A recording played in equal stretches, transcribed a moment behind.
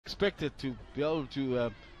expected to be able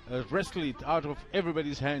to wrestle it out of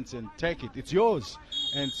everybody's hands and take it. It's yours.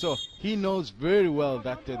 And so he knows very well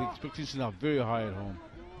that the expectations are very high at home.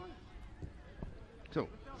 So,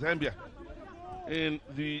 Zambia in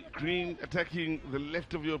the green attacking the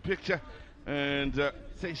left of your picture, and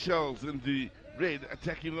Seychelles in the red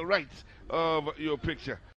attacking the right of your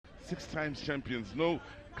picture. 6 times champions. No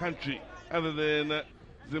country other than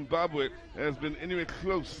Zimbabwe has been anywhere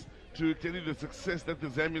close to getting the success that the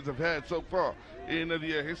Zambians have had so far in the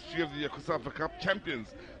history of the COSAFA Cup champions.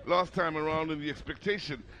 Last time around, in the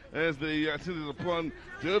expectation as they settled upon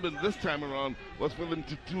Durban this time around was for them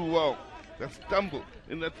to do well. That stumble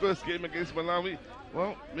in that first game against Malawi,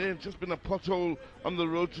 well, man, just been a pothole on the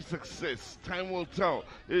road to success. Time will tell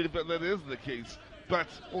if that is the case. But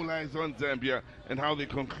all eyes on Zambia and how they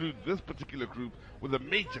conclude this particular group, with a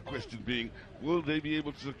major question being, will they be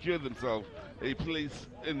able to secure themselves a place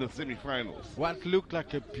in the semi-finals? What looked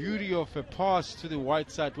like a beauty of a pass to the white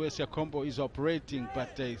side where Siakombo is operating,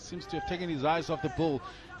 but seems to have taken his eyes off the ball.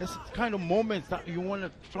 It's the kind of moments that you want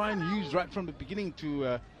to try and use right from the beginning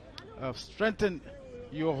to strengthen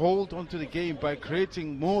your hold onto the game by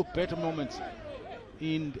creating more better moments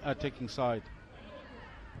in the attacking side.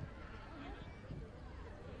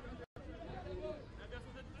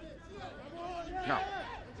 Now,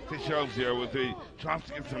 Seychelles here with a chance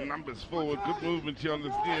to get some numbers forward. Good movement here on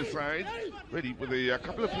this near side. Ready with a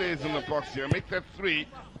couple of players in the box here. Make that 3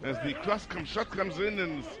 as the shot comes in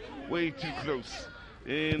and it's way too close.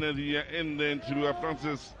 In the end then to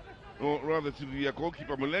Francis, or rather to the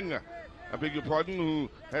goalkeeper Mulenga, I beg your pardon, who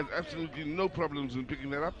has absolutely no problems in picking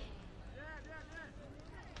that up.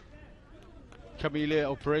 Camille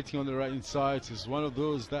operating on the right side is one of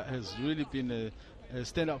those that has really been a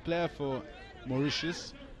stand-up player for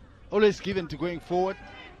Mauritius. Always given to going forward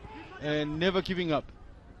and never giving up.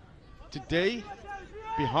 Today,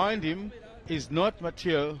 behind him is not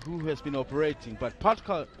Mathieu, who has been operating, but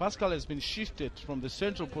Pascal has been shifted from the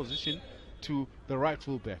central position to the right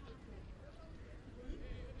fullback.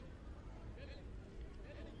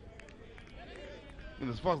 And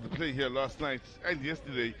as far as the play here last night and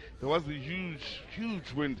yesterday, there was a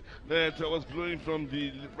huge wind that was blowing from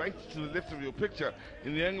the right to the left of your picture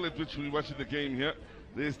in the angle at which we're watching the game here.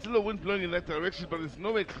 There's still a wind blowing in that direction, but it's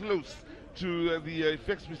nowhere close to the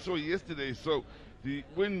effects we saw yesterday. So the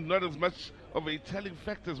wind not as much of a telling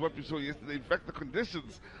factor as what we saw yesterday. In fact, the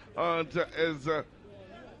conditions aren't as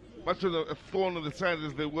much of a thorn on the side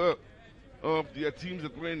as they were of the teams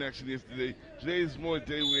that were in action yesterday. Today is more a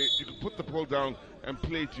day where you can put the ball down and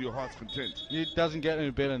play to your heart's content. It doesn't get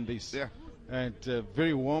any better than this. Yeah. And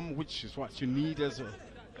very warm, which is what you need as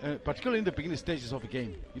a, particularly in the beginning stages of a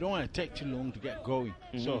game. You don't want to take too long to get going.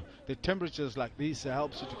 So the temperatures like this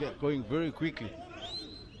helps you to get going very quickly.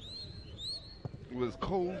 It was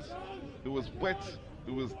cold, it was wet,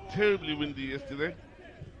 it was terribly windy yesterday.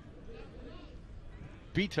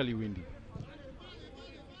 Bitterly windy.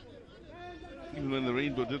 Even when the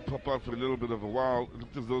rainbow did pop out for a little bit of a while, it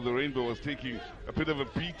looked as though the rainbow was taking a bit of a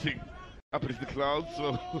beating up in the clouds,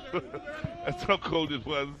 so that's how cold it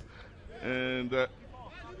was. And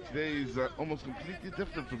today is almost completely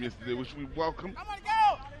different from yesterday, which we welcome.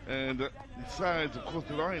 And besides, of course,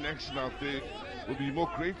 there are in action out there, we'll be more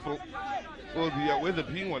grateful for the weather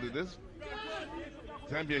being what it is.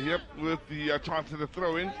 Zambia here with the chance to the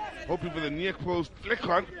throw in, hoping for the near post flick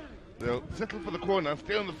on. They'll settle for the corner,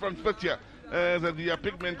 stay on the front foot here as the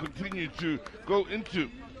big men continue to go into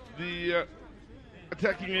the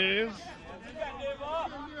attacking areas.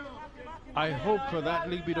 I hope for that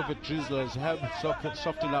little bit of a drizzle has helped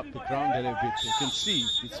soften up the ground a little bit. You can see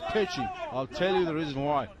it's pitchy. I'll tell you the reason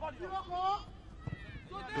why.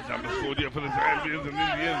 Good number 40 for the Zambians, and in the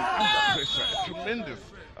end, under pressure, a tremendous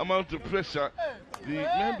amount of pressure. The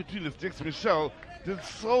man between the sticks, Michel, did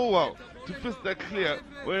so well to fist that clear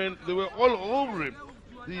when they were all over him.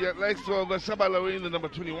 The likes of Shabalawe in the number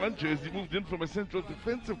 21 jersey moved in from a central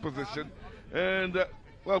defensive position, and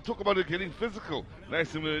well, talk about it getting physical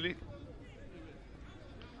nice and early.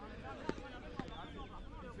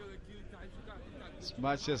 As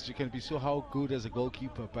much as you can be so good as a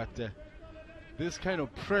goalkeeper, but this kind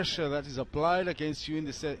of pressure that is applied against you in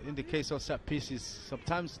the case of set pieces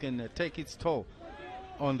sometimes can take its toll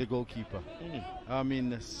on the goalkeeper. I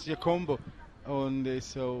mean, Siakombo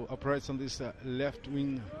operates on this left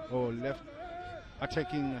wing or left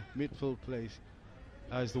attacking midfield place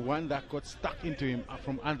is the one that got stuck into him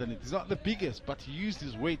from underneath. He's not the biggest, but he used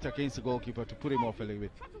his weight against the goalkeeper to put him off a little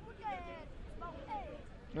bit.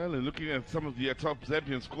 Well, looking at some of the top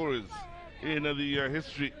Zambian scorers in the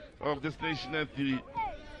history of this nation at the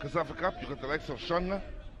COSAFA Cup, you got the likes of Shanga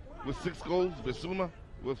with 6 goals, Besuma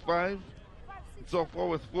with 5, Sofo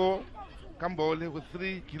with 4, Kambole with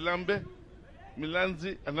 3, Kilambe,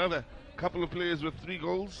 Milanzi, another couple of players with 3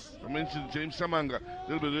 goals. I mentioned James Shamanga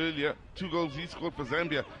a little bit earlier, 2 goals he scored for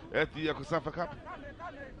Zambia at the Kosafa Cup.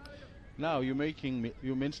 Now you're mentioning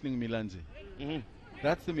Milanzi.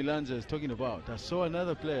 That's the Milanzi I was talking about. I saw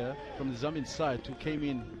another player from the Zambian side who came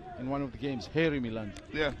in one of the games, Harry Milanzi.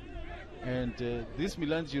 Yeah. And this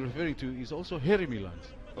Milanzi you're referring to is also Harry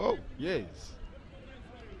Milanzi. Oh. Yes.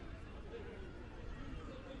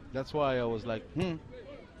 That's why I was like, You're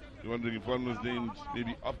wondering if one was named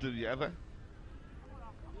maybe after the other?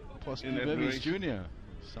 Possibly, maybe it's Junior,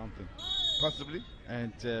 something. Possibly.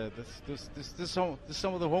 And this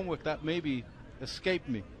some of the homework that maybe escaped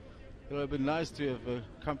me. It would have been nice to have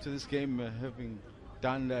come to this game having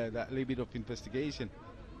done that little bit of investigation.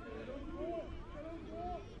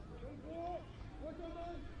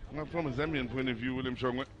 Well, from a Zambian point of view, William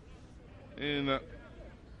Shongwe, in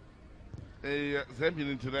a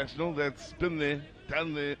Zambian international that's been there,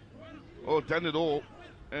 done it all,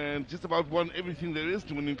 and just about won everything there is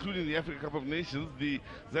to win, including the Africa Cup of Nations. The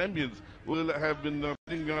Zambians will have been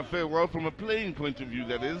bidding farewell from a playing point of view,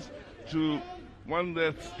 that is, to one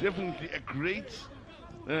that's definitely a great,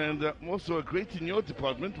 and also a great in your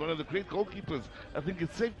department, one of the great goalkeepers, I think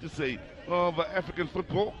it's safe to say, of African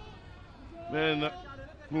football, and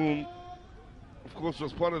whom, of course,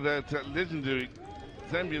 was part of that legendary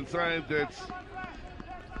Zambian side that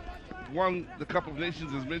won the Cup of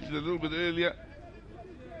Nations, as mentioned a little bit earlier,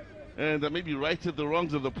 and maybe righted the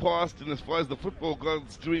wrongs of the past, and as far as the football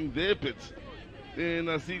gods doing their bit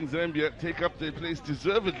in seeing Zambia take up their place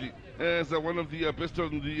deservedly as one of the best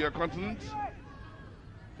on the continent.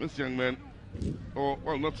 This young man, or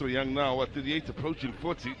well, not so young now, at 38, approaching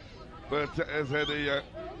 40, but has had a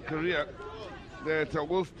career that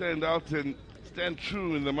will stand out and stand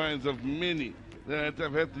true in the minds of many that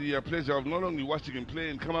have had the pleasure of not only watching him play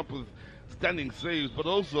and come up with stunning saves, but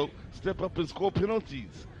also step up and score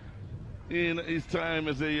penalties in his time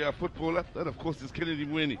as a footballer. That, of course, is Kennedy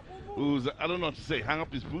Mweni, who's, I don't know what to say, hung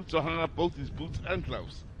up his boots or hung up both his boots and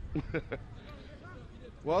gloves.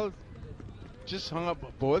 Well, just hung up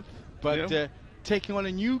both, but taking on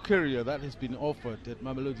a new career that has been offered at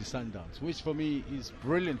Mamelodi Sundowns, which for me is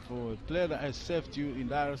brilliant for a player that has served you in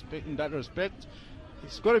that respect.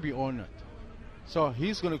 It's got to be honored. So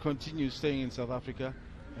he's going to continue staying in South Africa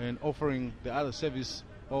and offering the other service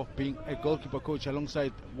of being a goalkeeper coach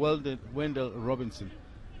alongside Wendell Robinson.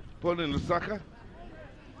 Born in Lusaka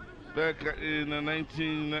back in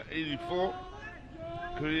 1984.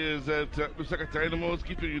 Careers at Lusaka Dynamos,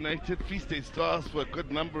 Keeper United, Free State Stars for a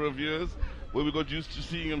good number of years, where we got used to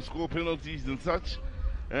seeing him score penalties and such.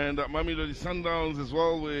 And Mamelodi Sundowns as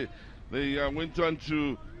well, where they went on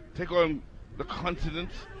to take on the continent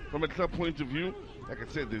from a club point of view. Like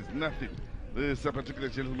I said, there's nothing this particular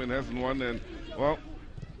gentleman hasn't won, and well,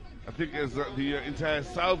 I think as the entire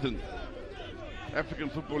southern African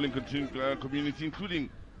footballing community, including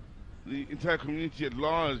the entire community at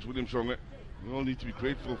large, William Shonga, we all need to be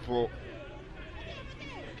grateful for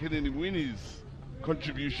Kennedy Mwini's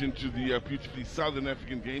contribution to the beautifully southern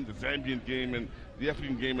African game, the Zambian game, and the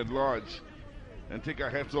African game at large, and take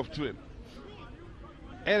our hats off to him.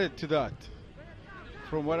 Added to that,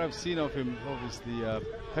 from what I've seen of him, obviously,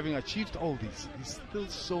 having achieved all this, he's still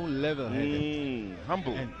so level-headed.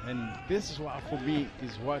 Humble. And this is what, for me,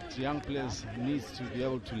 is what young players need to be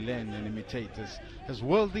able to learn and imitate. As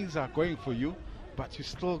well, things are going for you, but you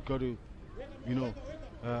still got to,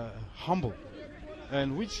 humble.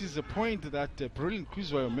 And which is a point that brilliant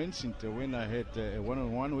Kuzwayo mentioned when I had a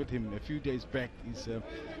one-on-one with him a few days back, is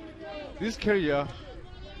this career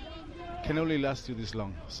can only last you this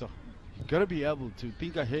long. So you've got to be able to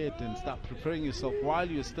think ahead and start preparing yourself while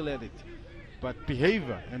you're still at it. But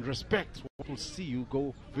behavior and respect will see you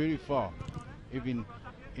go very far, even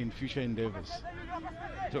in future endeavors.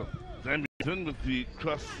 So, Zambia with the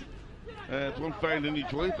cross. It won't find any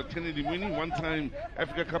joy, but Kennedy Mwini, one-time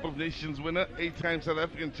Africa Cup of Nations winner, 8-time South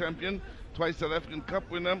African champion, twice South African Cup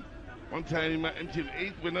winner, one-time MTN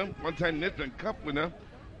 8 winner, one-time Nedbank Cup winner,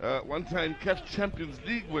 one-time CAF Champions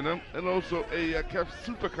League winner, and also a CAF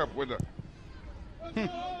Super Cup winner.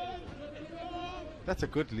 That's a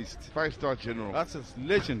good list. 5-star general. That's a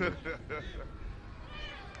legendary.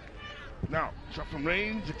 Now, shot from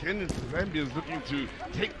range again. The Zambians looking to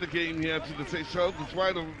take the game here to the Seychelles. It's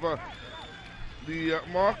wide of the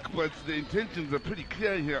mark, but the intentions are pretty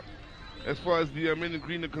clear here. As far as the men in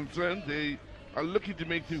green are concerned, they are looking to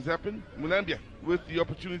make things happen. Mulambia with the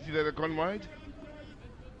opportunity that had gone wide.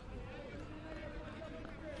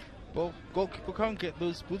 Well, goalkeeper can't get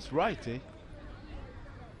those boots right, eh?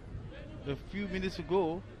 a few minutes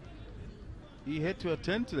ago, he had to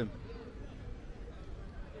attend to them.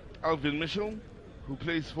 Alvin Mitchell, who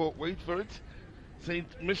plays for, wait for it, St.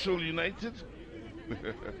 Michel United.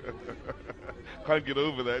 Can't get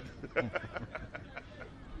over that.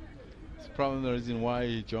 It's probably the reason why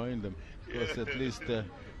he joined them. Because at least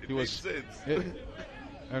he was. Sense.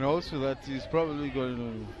 And also that he's probably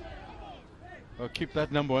going to keep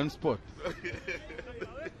that #1 spot.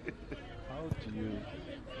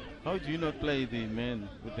 How do you not play the man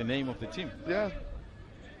with the name of the team? Yeah,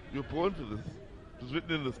 you're born for this. It was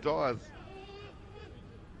written in the stars.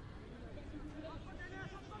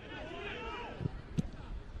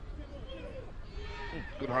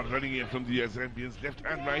 Good hard running in from the Zambians, left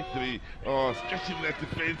and right. Stretching that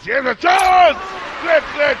defense. Here's a chance!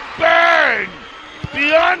 Left, bang!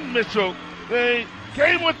 Beyond Mitchell. They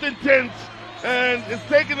came with intent, and it's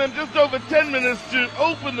taken them just over 10 minutes to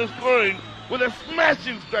open the scoring with a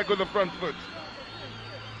smashing strike on the front foot.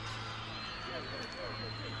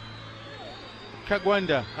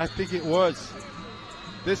 Kagwanda, I think it was.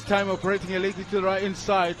 This time operating a little to the right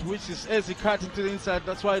inside, which is as he cut into the inside,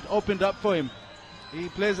 that's why it opened up for him. He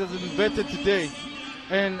plays as an inverted today.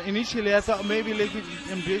 And initially I thought maybe a little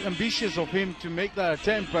bit ambitious of him to make that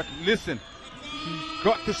attempt, but listen, he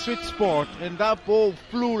got the sweet spot and that ball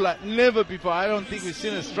flew like never before. I don't think we've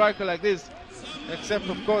seen a striker like this, except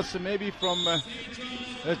of course maybe from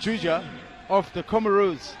Juja of the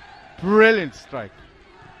Comoros. Brilliant strike.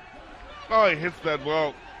 Oh, he hits that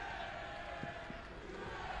well.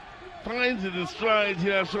 Finds it in stride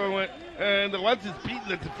here, and once it's beaten,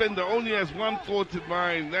 the defender only has one thought in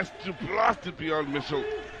mind, that's to blast it beyond Mitchell.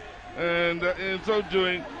 And in so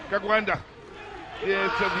doing, Kagwanda,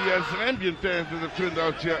 yes, the Zambian fans that have turned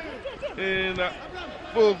out here in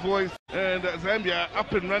full voice, and Zambia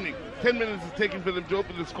up and running. 10 minutes is taken for them to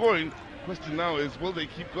open the scoring. Question now is, will they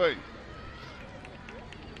keep going?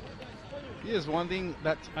 Here's one thing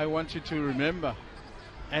that I want you to remember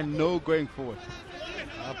and know going forward.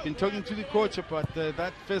 I've been talking to the coach about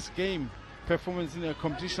that first game performance in a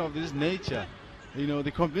competition of this nature. You know,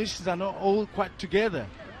 the competitions are not all quite together.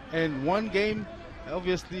 And one game,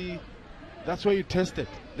 obviously, that's where you test it.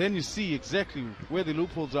 Then you see exactly where the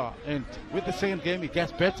loopholes are. And with the second game, it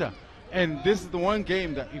gets better. And this is the one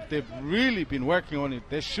game that if they've really been working on it,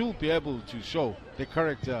 they should be able to show the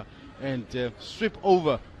character and sweep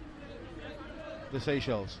over the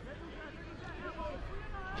Seychelles.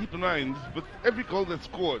 Keep in mind, with every goal that's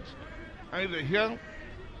scored, either here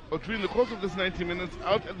or during the course of this 90 minutes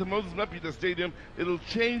out at the Moses Mapida Stadium, it'll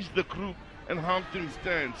change the group and how things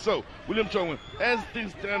stand. So, William Chongwen, as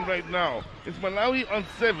things stand right now, it's Malawi on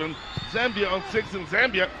 7, Zambia on 6, and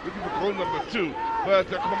Zambia looking for goal number 2. But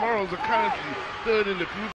the Comoros are currently third in the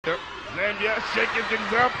group here. Zambia shaking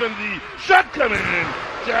things up, and the shot coming in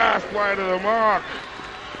just wide of the mark.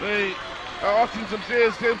 They are asking some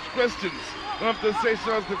serious questions of the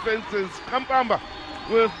Seychelles defenses. Kampamba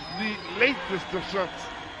with the latest of shots.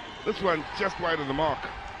 This one just wide of the mark.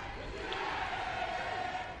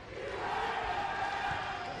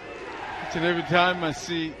 Each and every time I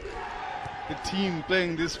see the team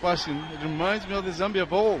playing this fashion, it reminds me of the Zambia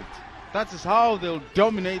of old. That is how they'll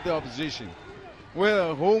dominate the opposition,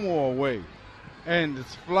 whether home or away. And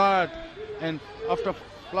it's flood, and after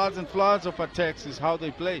floods and floods of attacks is how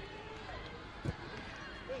they play.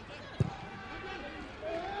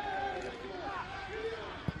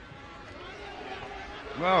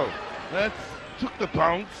 Wow, that took the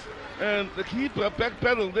bounce, and the keeper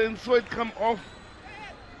backpedaled, then saw it come off.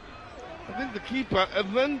 I think the keeper,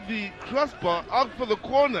 and then the crossbar out for the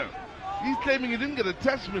corner. He's claiming he didn't get a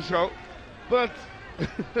touch, Michelle, but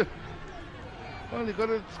well, he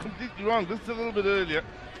got it completely wrong. Just a little bit earlier.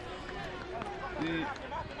 The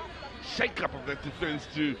shake-up of that defense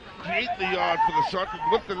to create the yard for the shot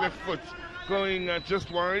with the left foot going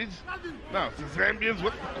just wide. Now, the Zambians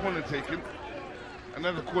with the corner taken.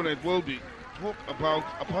 Another corner it will be. Talk about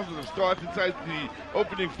a positive start inside the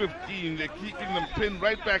opening 15. They're keeping them pinned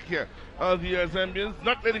right back here. The Zambians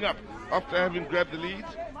not letting up after having grabbed the lead.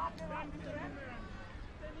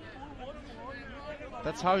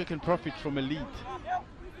 That's how you can profit from a lead,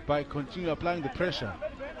 by continuing applying the pressure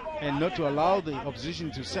and not to allow the opposition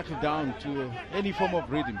to settle down to any form of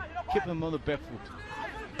rhythm. Keep them on the back foot.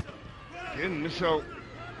 Again, Michel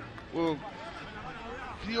will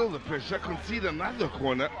feel the pressure, concede another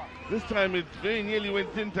corner. This time it very nearly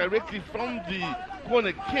went in directly from the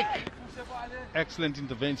corner kick. Excellent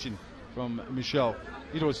intervention from Michel.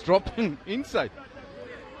 It was dropping inside.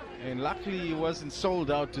 And luckily he wasn't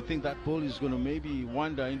sold out to think that ball is going to maybe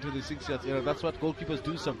wander into the 6-yard area. That's what goalkeepers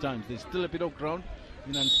do sometimes. There's still a bit of ground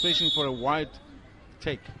in anticipation for a wide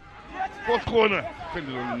take. Fourth corner,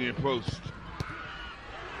 defended on the near post.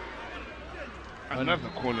 Another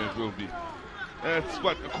corner it will be. It's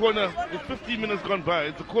what, a corner with 15 minutes gone by.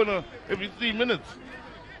 It's a corner every 3 minutes.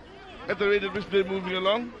 At the rate at which they're moving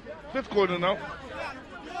along. Fifth corner now.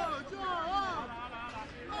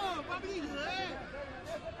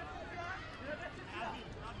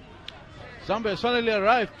 Zambia has finally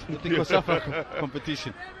arrived at the COSAFA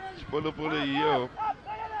competition.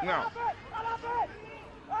 Now,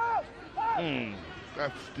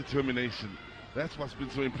 that's determination. That's what's been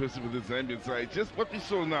so impressive with the Zambian side. Just what we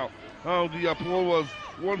saw now, how the ball was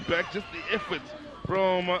won back, just the effort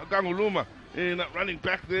from Ganguluma in running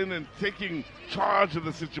back then and taking charge of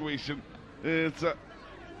the situation. It's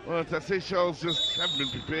what Seychelles just haven't been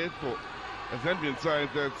prepared for. A Zambian side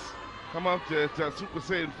that's come out at Super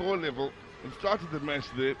Saiyan 4 level and started the match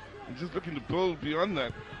there and just looking to build beyond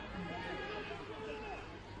that.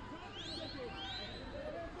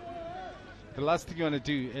 The last thing you want to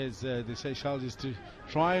do is the Seychelles is to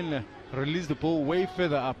try and release the ball way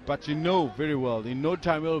further up, but you know very well in no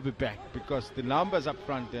time it will be back because the numbers up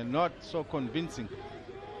front, they're not so convincing.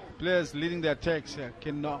 Players leading the attacks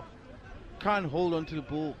can't hold on to the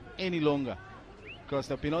ball any longer because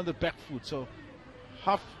they've been on the back foot, so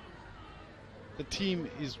half the team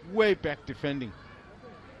is way back defending.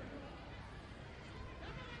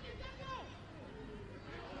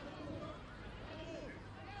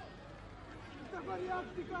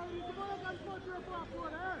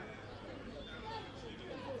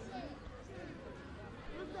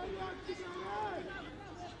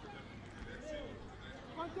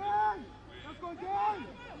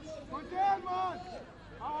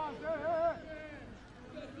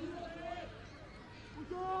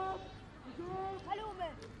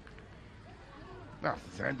 Now,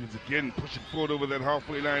 the Zambians again pushing forward over that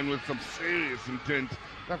halfway line with some serious intent.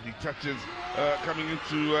 Lovely touches coming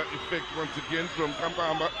into effect once again from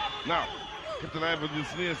Kambamba. Now, kept alive on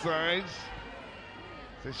this near side.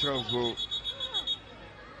 Seychelles will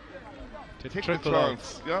take the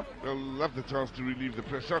chance. Yeah, they'll love the chance to relieve the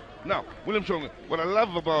pressure. Now, William Shonga, what I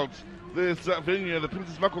love about this venue, the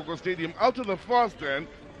Princess Makoko Stadium, out of the far stand,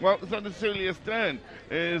 well, it's not necessarily a stand,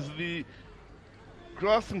 is the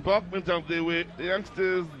grass embankment out there where the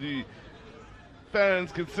youngsters, the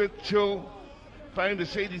fans can sit, chill, find a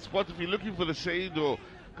shady spot if you're looking for the shade, or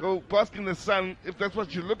go bask in the sun if that's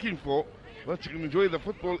what you're looking for. But you can enjoy the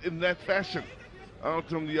football in that fashion.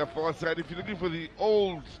 Out on the far side, if you're looking for the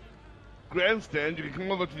old grandstand, you can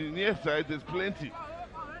come over to the near side. There's plenty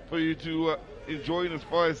for you to enjoy as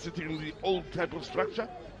far as sitting in the old type of structure.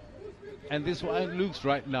 And this one looks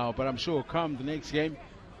right now, but I'm sure come the next game,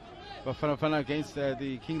 Bafana Bafana against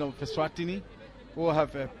the Kingdom of Eswatini, we'll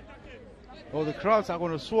have the crowds are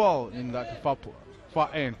going to swell in that far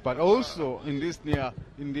end, but also in this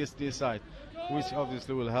near side, which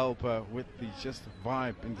obviously will help with the just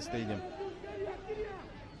vibe in the stadium.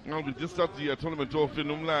 Well, we just started the tournament off in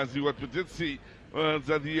Umlazi. What we did see was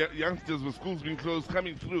that the youngsters with schools being closed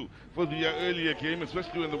coming through for the earlier game,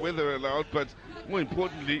 especially when the weather allowed, but more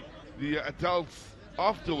importantly, the adults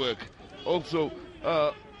after work also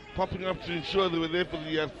popping up to ensure they were there for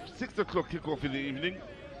the 6 o'clock kickoff in the evening.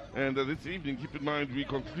 And this evening, keep in mind, we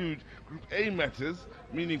conclude Group A matters,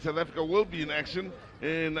 meaning South Africa will be in action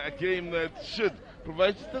in a game that should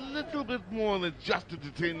provide just a little bit more than just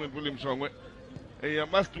entertainment, William Shongwe. A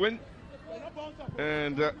must win,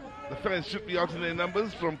 and the fans should be out in their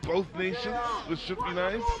numbers from both nations, which should be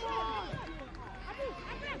nice.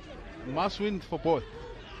 Must win for both.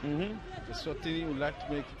 The Swatini would like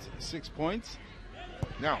to make it 6 points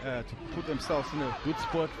now to put themselves in a good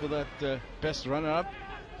spot for that best runner-up.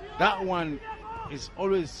 That one is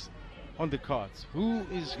always on the cards. Who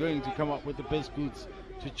is going to come up with the best goods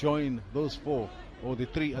to join those four or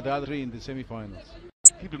the other three in the semi-finals?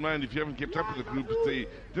 Keep in mind, if you haven't kept up with the group, it's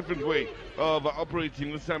a different way of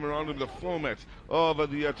operating this time around in the format of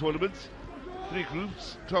the tournament. 3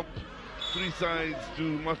 groups, top 3 sides to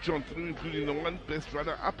march on through, including the one best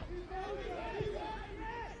runner-up.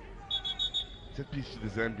 Set piece to the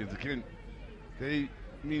Zambians again. They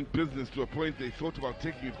mean business to a point. They thought about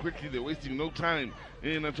taking it quickly. They're wasting no time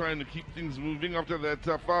in trying to keep things moving after that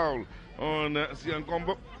foul on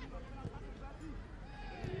Siankombo.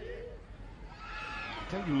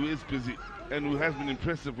 Tell you who is busy and who has been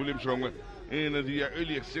impressive, William Shongwe, in the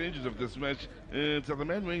early exchanges of this match. It's the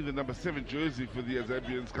man wearing the number 7 jersey for the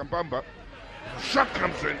Zambians, Kambamba. Shot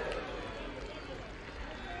comes in.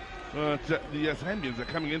 But the Zambians are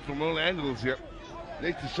coming in from all angles here.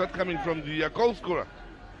 Latest shot coming from the goal scorer,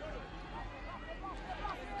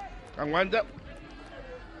 Angwanda.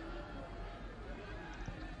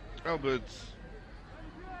 Albert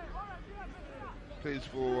plays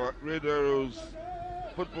for Red Arrows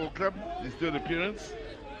Football Club, his third appearance.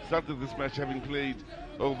 Started this match having played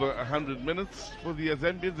over 100 minutes for the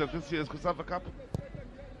Zambians at this year's COSAFA Cup.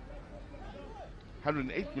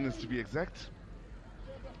 108 minutes to be exact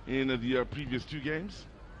in the previous 2 games.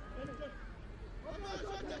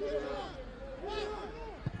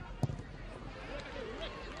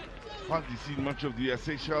 Hardly seen much of the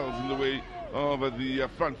Seychelles in the way of the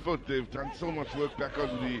front foot. They've done so much work back on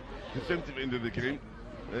the defensive end of the game.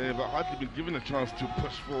 They've hardly been given a chance to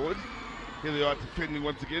push forward. Here they are defending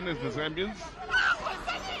once again as the Zambians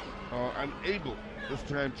are unable this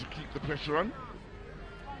time to keep the pressure on.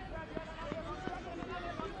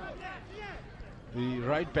 The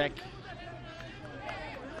right back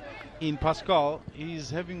in Pascal is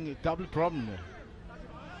having a double problem there.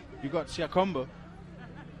 You got Siakombo,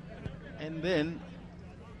 and then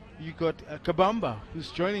you got Kabamba,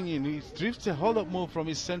 who's joining in. He drifts a whole lot more from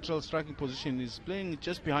his central striking position. He's playing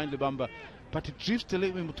just behind Kabamba, but he drifts a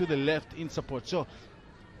little bit to the left in support. So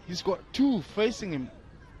he's got 2 facing him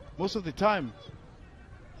most of the time.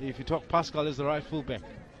 If you talk Pascal as the right fullback.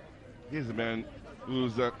 Here's a man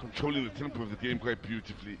who's controlling the tempo of the game quite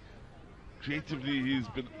beautifully. Creatively, he's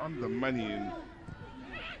been on the money and,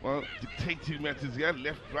 well, dictating matters here,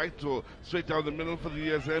 left, right, or straight down the middle for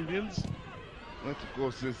the Zambians. That, of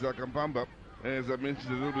course, is Kambamba, as I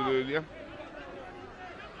mentioned a little bit earlier.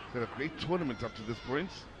 He's had a great tournament up to this point.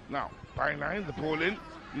 Now, byline, the ball in,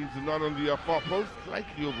 needs a nod on the far post,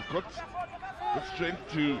 slightly overcooked. Good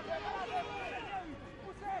strength to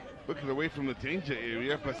look it away from the danger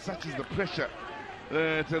area, but such is the pressure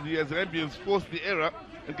that the Zambians force the error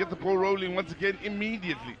and get the ball rolling once again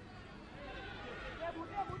immediately.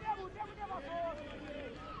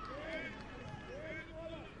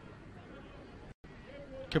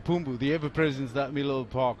 Kapumbu, the ever-present in that middle of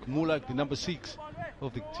the park, more like the number 6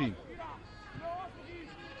 of the team.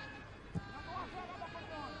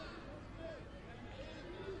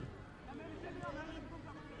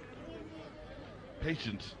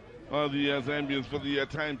 Patient are the Zambians for the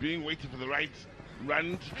time being, waiting for the right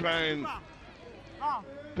run to try and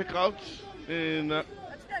pick out in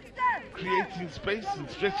creating space and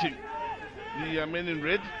stretching the men in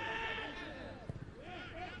red.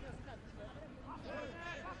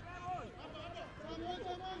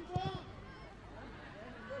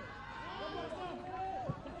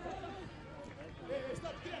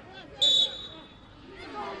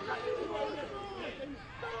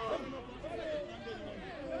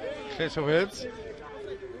 Clash of heads.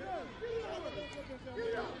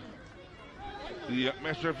 The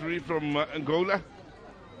match referee from Angola,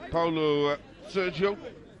 Paulo Sergio.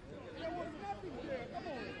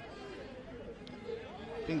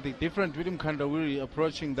 I think the different with him Kandawiri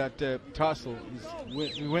approaching that tussle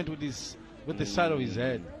is he went with the side of his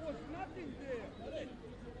head,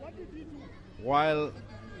 while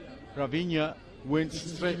Ravinha went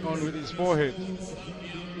straight on with his forehead.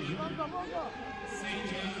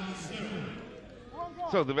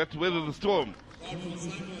 So they've had to weather the storm.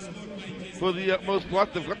 For the most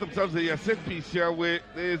part, they've got themselves a set piece here where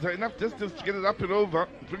there's enough distance to get it up and over,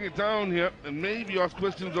 bring it down here, and maybe ask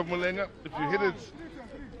questions of Molenga if you hit it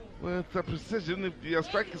with precision, if the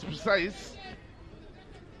strike is precise.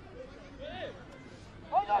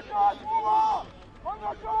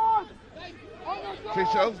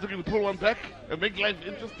 Seychelles looking to pull one back and make life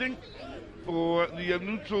interesting for the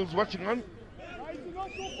neutrals watching on.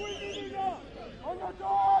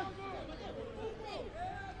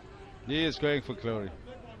 He is going for glory.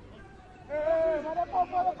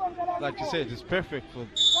 Like you said, it's perfect for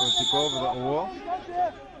to go over the wall.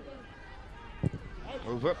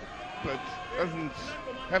 Over, but doesn't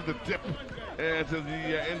have the dip to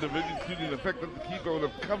the end of it, including the fact that the keeper would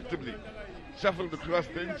have comfortably shuffled across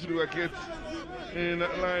then to get in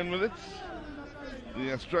line with it.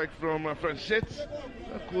 The strike from Franchette,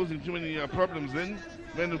 not causing too many problems then.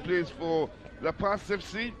 Man who plays for La Paz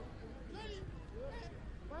FC.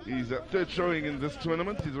 He's third showing in this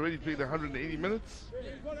tournament. He's already played 180 minutes.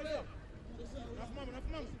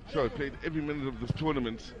 So he played every minute of this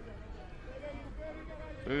tournament,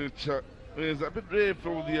 which is a bit rare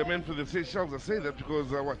for the men for the Seychelles. I say that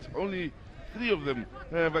because only 3 of them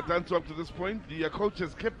have done so up to this point. The coach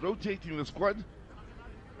has kept rotating the squad.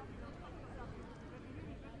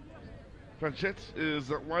 Franchette is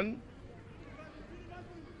 1.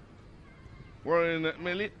 Warren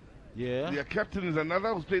Melly. Yeah. The captain is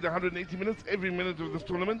another who's played 180 minutes every minute of this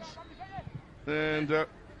tournament. And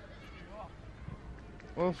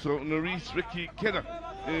also Norris Ricky Kenner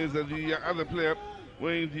is the other player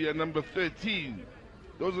wearing the number 13.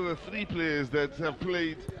 Those are the 3 players that have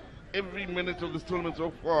played every minute of this tournament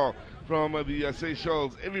so far from the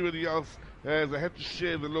Seychelles. Everybody else has had to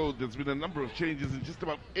share the load. There's been a number of changes in just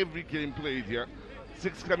about every game played here.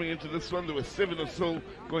 6 coming into this one. There were 7 or so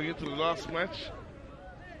going into the last match.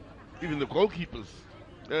 Even the goalkeepers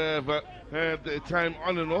have had their time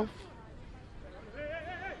on and off.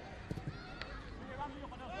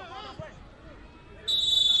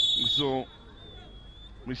 We saw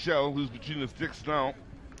Michelle, who's between the sticks now,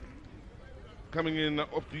 coming in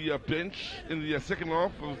off the bench in the second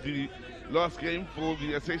half of the last game for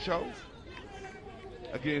the Seychelles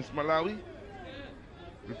against Malawi,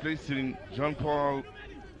 replacing Jean-Paul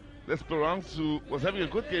L'Esperance, who was having a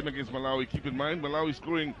good game against Malawi. Keep in mind, Malawi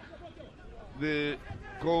scoring the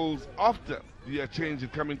goals after the change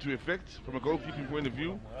had come into effect from a goalkeeping point of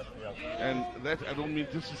view, and that I don't mean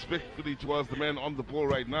disrespectfully towards the man on the ball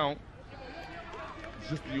right now. It's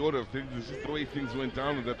just the order of things. It's just the way things went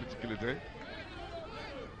down on that particular day.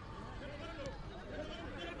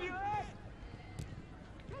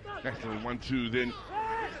 Actually 1-2, then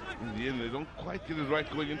in the end they don't quite get it right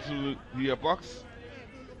going into the box.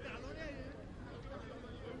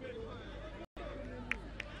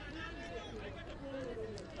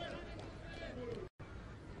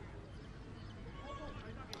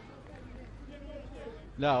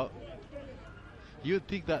 Now, you'd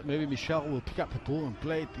think that maybe Michelle will pick up the ball and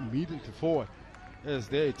play it immediately forward as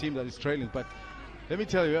they're a team that is trailing. But let me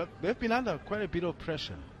tell you, they've been under quite a bit of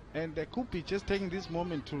pressure. And they could be just taking this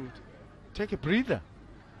moment to take a breather.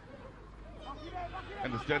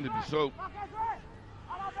 Understandably so.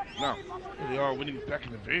 Now, they are winning back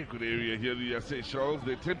in a very good area here, the Seychelles.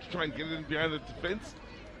 They attempt to try and get it in behind the defense.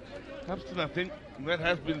 Comes to nothing. And that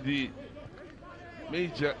has been the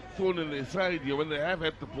major thorn in their side here when they have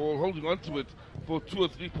had the ball. Holding on to it for 2 or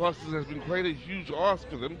 3 passes has been quite a huge ask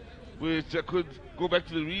for them, which could go back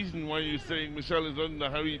to the reason why you're saying Michel is not in a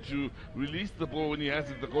hurry to release the ball when he has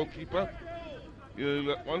it, the goalkeeper.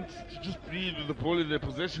 You want to just breathe with the ball in their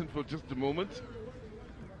possession for just a moment.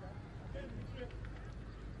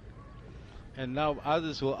 And now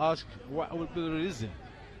others will ask, what would be the reason?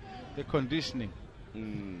 The conditioning.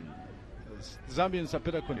 Zambians are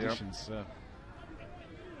better conditions. Yep.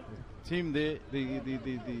 The team there,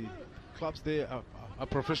 the clubs there are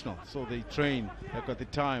professional, so they train, they've got the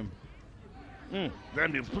time.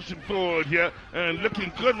 Zambia's pushing forward here and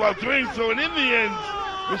looking good while doing so, and in the end,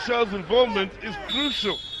 Michel's involvement is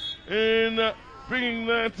crucial in bringing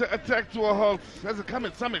that attack to a halt. Has it come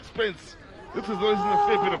at some expense? Looks as though he's in a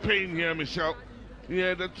fair bit of pain here, Michel. He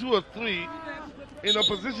had 2 or 3 in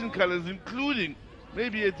opposition colors, including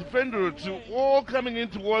maybe a defender or 2, all coming in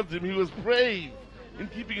towards him. He was brave in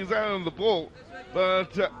keeping his eye on the ball,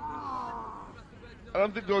 but I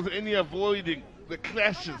don't think there was any avoiding the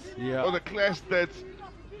clashes or the clash that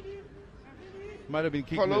might have been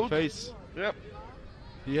kicked in the face. Yep.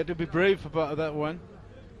 He had to be brave about that one.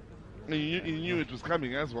 He knew it was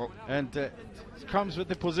coming as well. And it comes with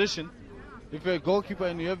the position. If you're a goalkeeper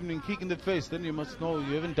and you haven't been kicked in the face, then you must know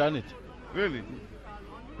you haven't done it. Really?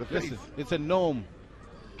 The face? Listen, it's a norm.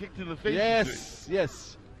 Kicked in the face? Yes,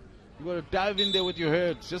 yes. You got to dive in there with your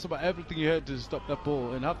head. It's just about everything you had to stop that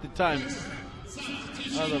ball. And half the time,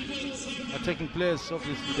 other attacking players,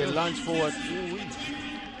 obviously, they lunge forward.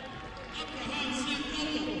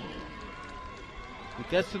 He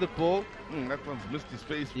gets to the ball. That one's missed his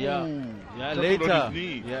face. Yeah, yeah, later. On his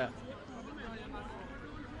knee. Yeah.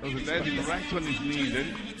 That was a landing right on his knee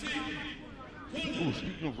then.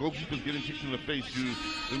 Speaking of goalkeepers getting kicked in the face, you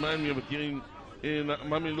remind me of a game in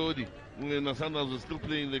Mamelodi. When Sundowns were still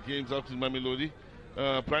playing their games out in Mamelodi.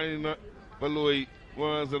 Brian Baloy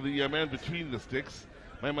was the man between the sticks.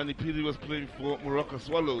 My Manipiri was playing for Morocco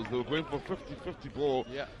Swallows. They were going for 50-50 ball.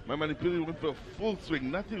 Yeah. My Manipiri went for a full swing.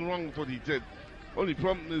 Nothing wrong with what he did. Only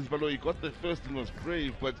problem is Baloy got there first and was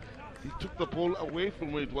brave, but he took the ball away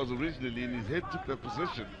from where it was originally, and his head took that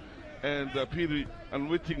position. And Piri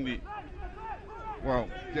unwittingly,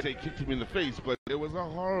 they kicked him in the face, but it was a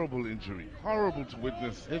horrible injury. Horrible to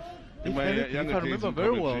witness. If I remember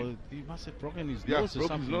very well, he must have broken his nose or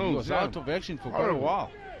something. He was out of action for quite a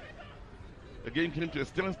while. The game came to a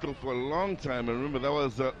standstill for a long time. I remember that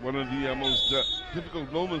was one of the most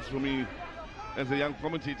difficult moments for me as a young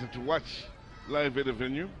commentator to watch live at a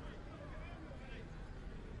venue.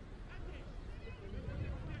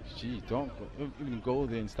 Gee, don't even go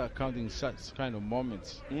there and start counting such kind of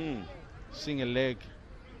moments. Seeing a leg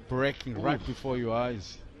breaking right before your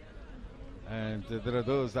eyes. And there are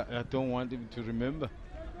those that I don't want even to remember.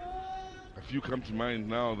 A few come to mind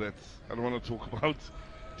now that I don't want to talk about.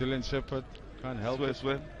 Dylan Shepherd, can't help it.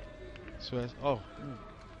 Swear. Oh.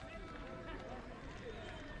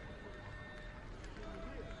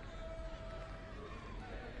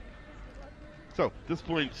 So, this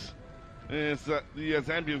point is the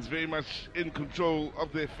Zambians very much in control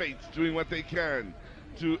of their fate, doing what they can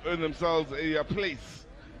to earn themselves a place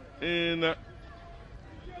in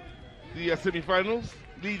the semi-finals,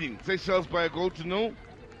 leading Seychelles by a goal to nil.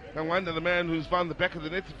 And one of the man who's found the back of the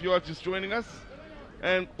net, if you are just joining us.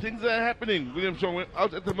 And things are happening. William Shaw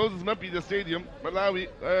out at the Moses Mabhida Stadium. Malawi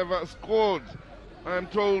have scored, I'm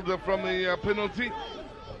told, from the penalty.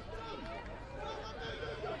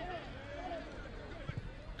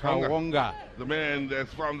 Kawonga, the man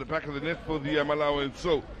that's found the back of the net for the Malawans.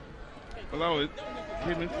 So, Malawi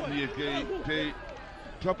came into the day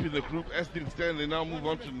top in the group. As things stand, they now move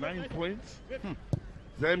on to 9 points.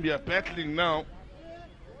 Zambia battling now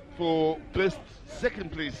for best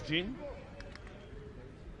second place team.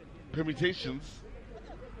 Permutations.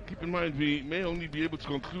 Keep in mind, we may only be able to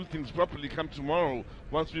conclude things properly come tomorrow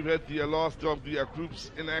once we've had the last of the groups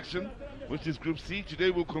in action, which is Group C. Today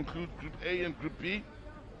we'll conclude Group A and Group B.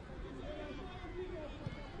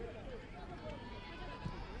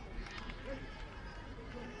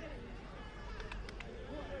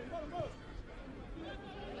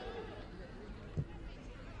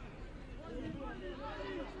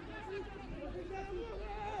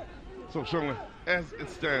 So, Shonga, as it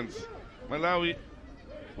stands, Malawi,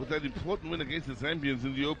 with that important win against the Zambians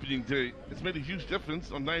in the opening day, it's made a huge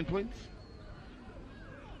difference on 9 points.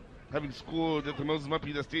 Having scored at the Moses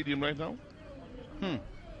Mabhida Stadium right now.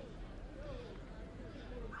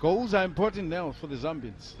 Goals are important now for the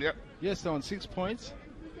Zambians. Yep. Yes, they're on 6 points.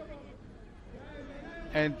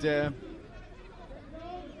 And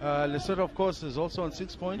Lesotho, of course, is also on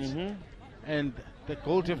 6 points. And the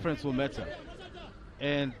goal difference will matter.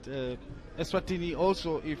 And Eswatini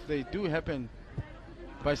also, if they do happen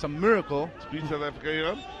by some miracle, South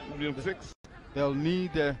Africa, yeah, 6. They'll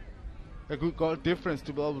need a good goal difference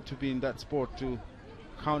to be able to be in that sport to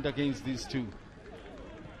count against these two.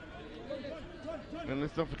 And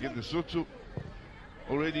let's not forget the Lesotho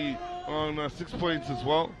already on 6 points as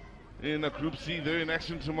well in Group C. They're in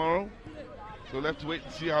action tomorrow. So we'll have to wait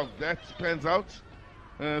and see how that pans out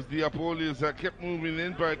as the Apollo is kept moving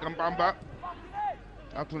in by Gambamba.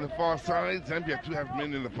 Out on the far side, Zambia do have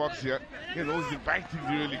men in the box here. Again, always inviting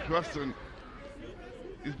the early cross, and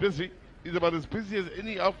he's busy. He's about as busy as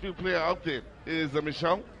any outfield player out there is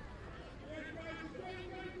Michel.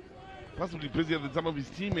 Possibly busier than some of his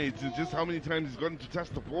teammates. It's just how many times he's gotten to touch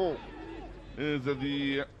the ball. Is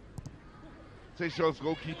the Seychelles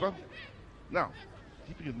goalkeeper. Now,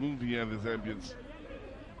 keeping it moving here, the Zambians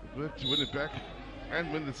work to win it back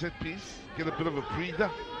and win the set piece. Get a bit of a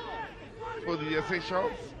breather for the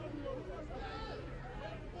Seychelles.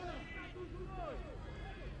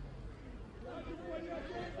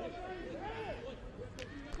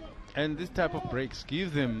 And this type of breaks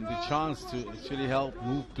give them the chance to actually help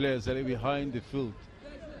move players that are behind the field.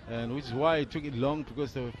 And which is why it took it long,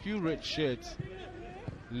 because there were a few red shirts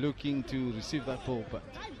looking to receive that ball, but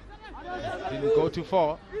didn't go too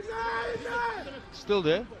far. Still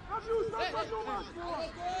there.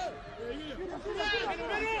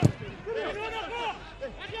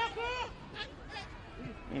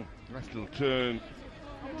 Nice little turn.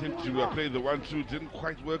 Attempt to play the 1-2, didn't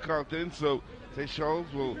quite work out then, so Seychelles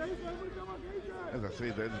will, as I say,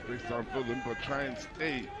 that is breaks down for them, but try and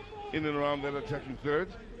stay in and around that attacking third.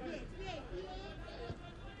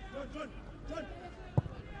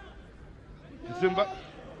 Simba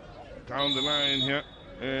down the line here,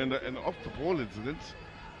 and an off the ball incident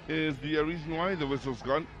is the reason why the whistle's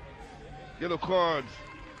gone. Yellow card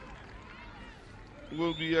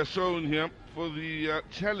will be shown here for the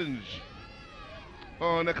challenge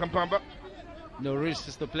on Kampamba. No risk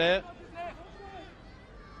is the player.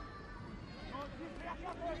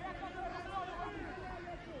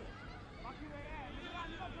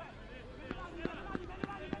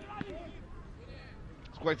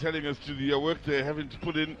 It's quite telling us to the work they're having to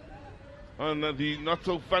put in on the not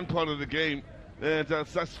so fun part of the game. And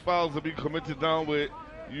such fouls are being committed now where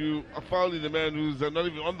you are fouling the man who's not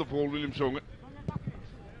even on the ball, William Shonga.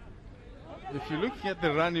 If you're looking at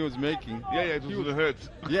the run he was making, it was gonna hurt.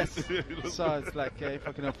 Yes. So it's like if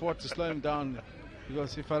I can afford to slow him down,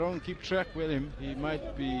 because if I don't keep track with him, he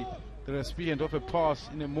might be the recipient of a pass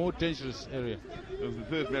in a more dangerous area. It was the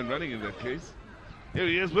third man running in that case. Here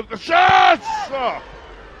he is with the shots! Oh,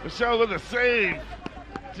 Michel with a save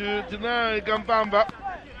to deny Gambamba.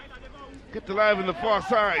 Kept alive in the far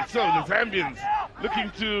side. So the Zambians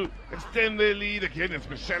looking to extend their lead again. It's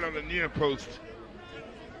Michel on the near post.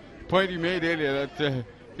 Point you made earlier that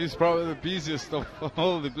he's probably the busiest of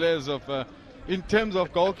all the players of in terms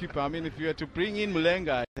of goalkeeper. I mean, if you had to bring in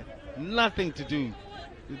Mulenga, nothing to do.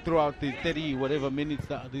 throughout the 30 whatever minutes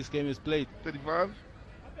that this game is played. 35.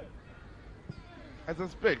 I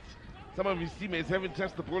suspect some of his teammates haven't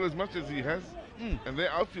touched the ball as much as he has, and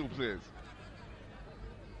they're outfield players.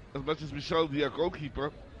 As much as Michel, the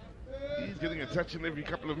goalkeeper, he's getting a touch in every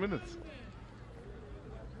couple of minutes.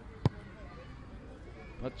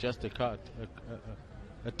 Not just a cut,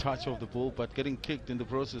 a touch of the ball, but getting kicked in the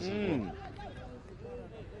process as well.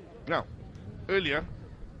 Now, earlier,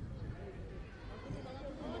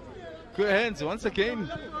 good hands once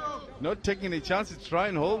again, not taking a chance to try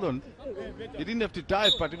and hold on. He didn't have to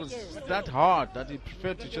dive, but it was that hard that he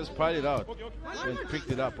preferred to just pile it out and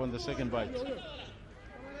picked it up on the second bite.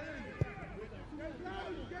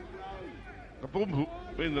 Kabumbu,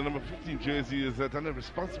 wearing the number 15 jersey, has done a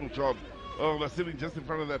responsible job of sitting just in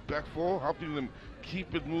front of that back four, helping them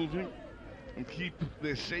keep it moving and keep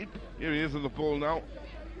their shape. Here he is on the ball now.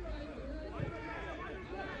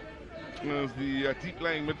 There's the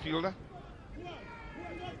deep-lying midfielder.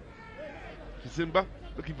 Simba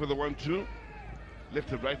looking for the 1-2.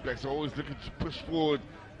 Left and right backs are always looking to push forward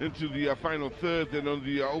into the final third, then on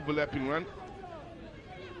the overlapping run.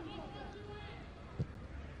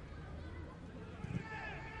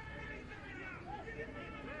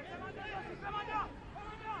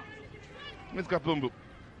 Let's go, Bumbu.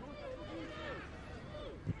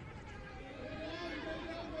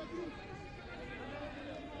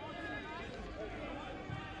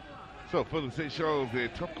 So for the Seychelles, the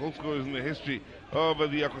top goal scorers in the history of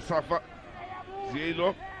the Akusafa.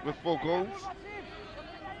 Zielo with 4 goals.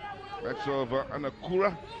 That's of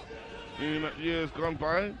Anakura in years gone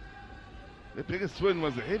by. The biggest win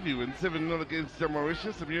was a heavy win, 7-0 against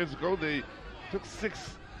Mauritius. Some years ago, they took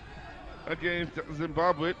 6 against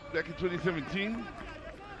Zimbabwe back in 2017.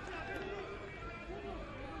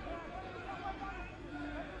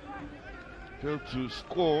 Failed to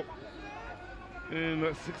score in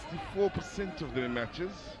 64% of their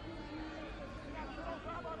matches.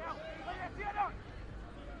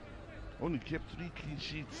 Only kept 3 clean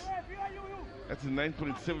sheets. That's in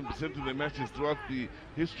 9.7% of their matches throughout the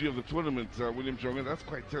history of the tournament, William Jonga. That's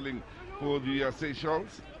quite telling for the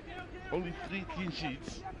Seychelles. Only 3 clean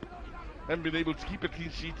sheets. Haven't been able to keep a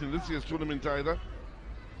clean sheet in this year's tournament either.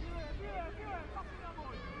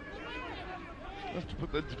 Just to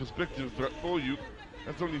put that into perspective for you,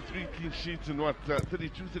 that's only 3 clean sheets in what,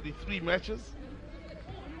 32, 33 matches?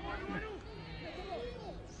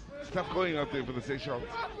 It's tough going out there for the Seychelles.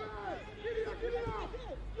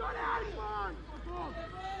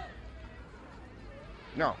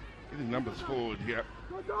 Now, getting numbers forward here.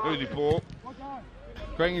 Early ball.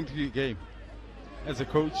 Going into the game as a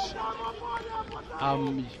coach,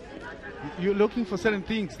 you're looking for certain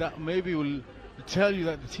things that maybe will tell you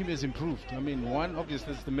that the team has improved. I mean, one,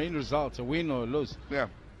 obviously, is the main results, a win or a loss. Yeah.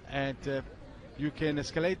 And you can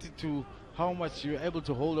escalate it to how much you're able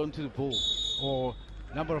to hold on to the ball or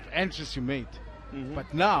number of entries you made.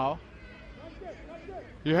 But now,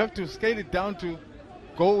 you have to scale it down to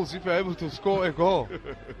goals if you're able to score a goal.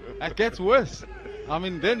 It gets worse. I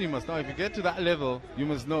mean, then you must know, if you get to that level, you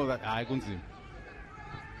must know that I couldn't see.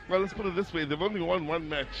 Well, let's put it this way. They've only won 1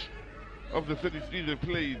 match of the 33 they've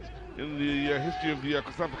played in the history of the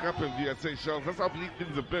Kusafa Cup and the Seychelles. That's how bleak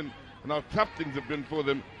things have been and how tough things have been for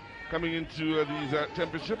them coming into these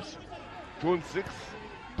championships. 2-6.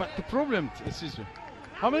 But the problem, excuse me,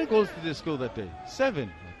 how many goals did they score that day? 7,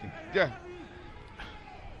 I think. Yeah.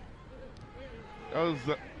 That was...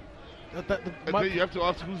 you have to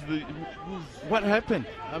ask who's what happened?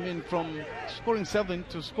 I mean, from scoring 7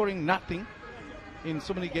 to scoring nothing in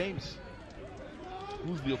so many games.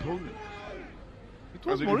 Who's the opponent? It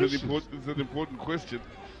was I think Mauritius. it's an important question,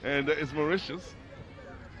 and it's Mauritius.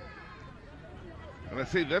 And I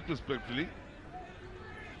say that respectfully.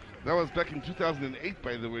 That was back in 2008,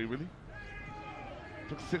 by the way, really.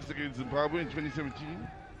 Took 6 against Zimbabwe in 2017.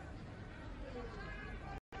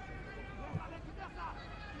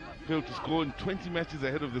 Failed to score in 20 matches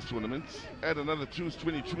ahead of this tournament. Add another 2 is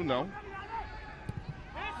 22 now.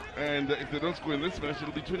 And if they don't score in this match,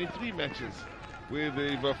 it'll be 23 matches where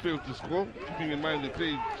they've failed to score. Keeping in mind they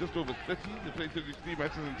played just over 30. They played 33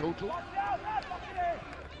 matches in total.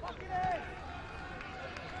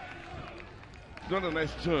 It's not a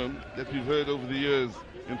nice term that we've heard over the years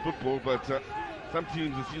in football, but some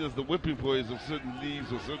teams are seen as the whipping boys of certain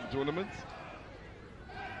leagues or certain tournaments.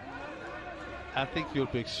 I think you'll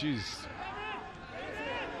be excused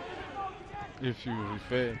if you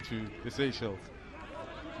refer to the Seychelles,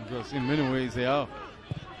 because in many ways they are.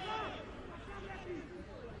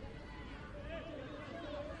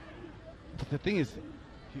 But the thing is,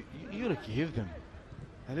 you gotta give them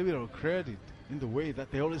a little bit of credit in the way that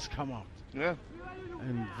they always come out. Yeah.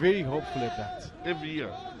 and very hopeful at that. Every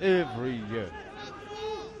year. Every year.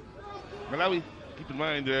 Malawi, keep in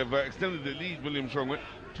mind, they've extended the lead, William Shongwe.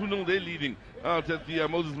 2-0 they're leading out at the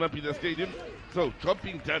Moses Mapida Stadium. So, job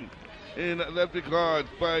being done in that regard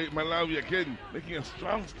by Malawi again, making a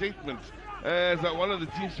strong statement as one of the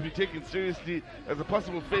teams to be taken seriously as a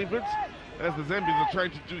possible favorite, as the Zambians are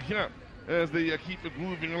trying to do here, as they keep it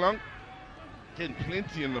moving along. Getting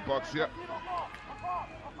plenty in the box here.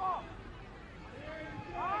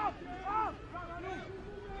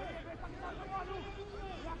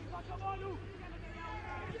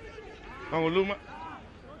 Mawuluma.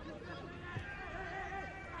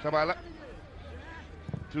 Shabala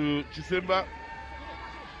to Chisimba.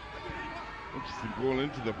 Interesting ball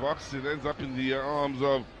into the box. It ends up in the arms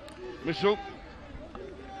of Mitchell.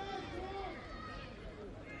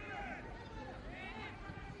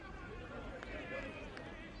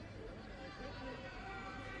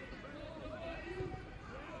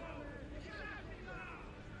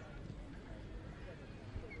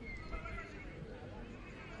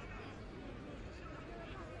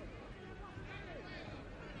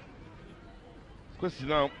 Question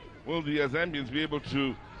now, will the Zambians be able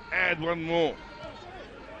to add one more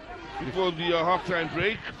before the half-time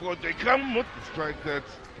break? Before they come with the strike that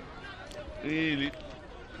really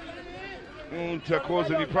won't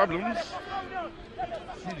cause any problems.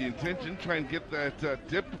 See the intention, try and get that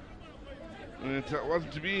dip. And it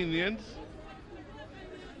wasn't to be in the end.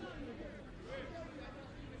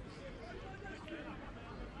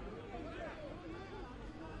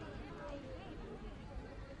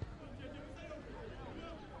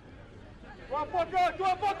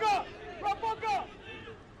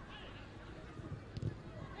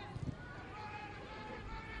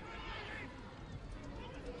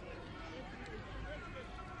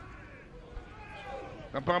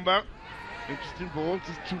 Kampamba, interesting ball,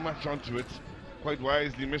 just too much onto it. Quite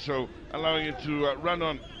wisely, Michel allowing it to run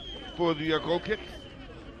on for the goal kick.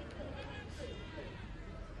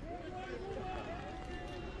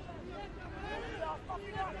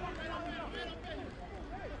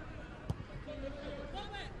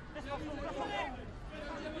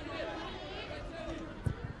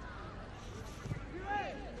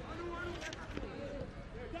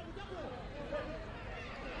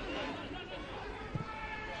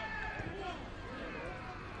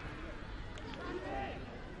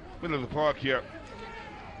 Middle of the park here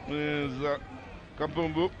is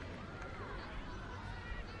Kampumbu.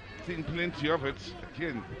 Seen plenty of it.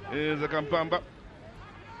 Again is Kampamba.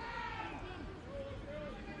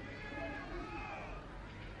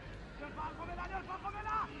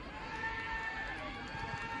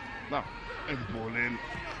 Now, and the ball in.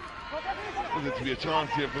 Is it to be a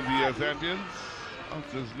chance here for the Zambians?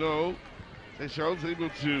 Answers no. Seychelles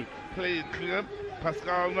able to play it clear.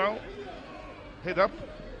 Pascal now. Head up.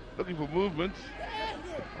 Looking for movement.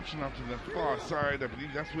 Option out to the far side. I believe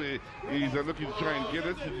that's where he's looking to try and get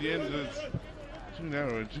it. In the end, it's too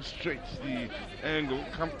narrow and too straight. The angle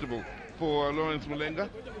comfortable for Lawrence Mulenga.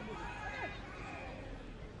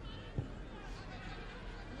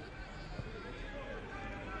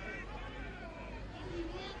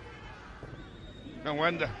 No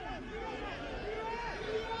wonder.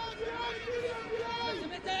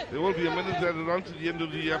 There will be a minute added on to the end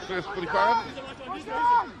of the first 45.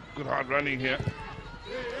 Good hard running here.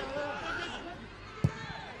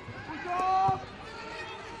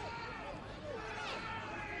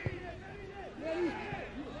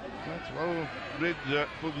 That's well read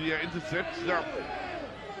for the intercept. Now,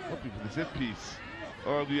 hoping for the set piece.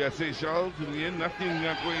 Or the Seychelles in the end, nothing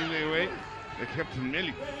going their way. Captain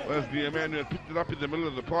Melly was the man who picked it up in the middle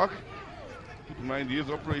of the park. Keep in mind, he is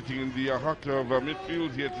operating in the heart of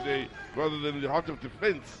midfield here today, rather than the heart of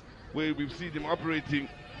defense, where we've seen him operating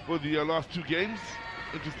for the last two games.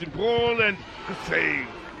 Interesting ball and good save.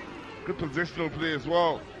 Good positional play as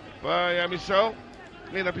well by Michel.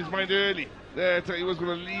 Made up his mind early that he was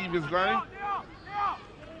going to leave his line.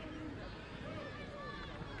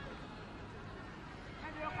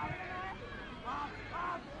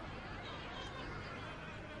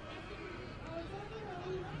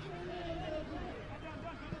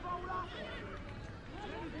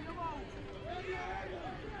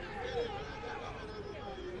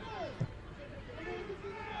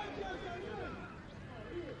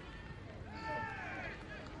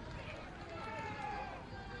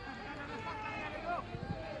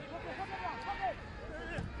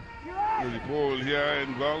 The ball here,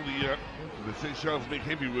 and well, the Seychelles make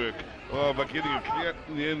heavy work of getting it clear.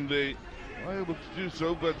 In the end, they are able to do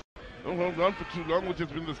so, but don't hold on for too long, which has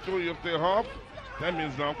been the story of their half.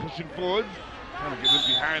 Zambians now pushing forward, trying to get them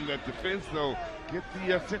behind that defense. They'll get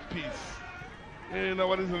the set piece. in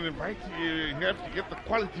what is an inviting area. You have to get the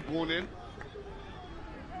quality ball in.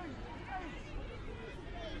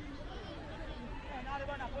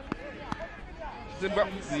 Simba,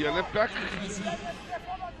 the left back,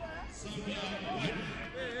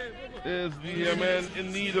 is the man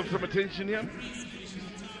in need of some attention here.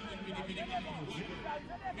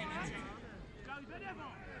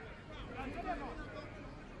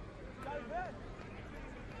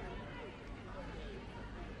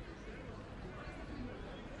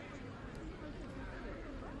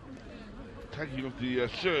 Tagging of the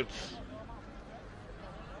shirts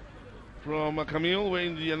from Camille,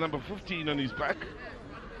 wearing the number 15 on his back.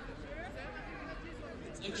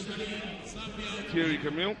 Thierry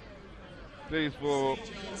Camille plays for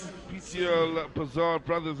PTL Bazaar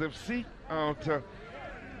Brothers FC out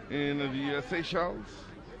in the Seychelles.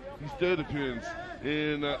 His third appearance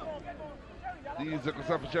in these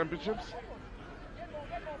COSAFA Championships.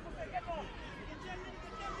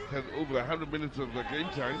 Had over 100 minutes of game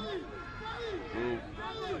time. So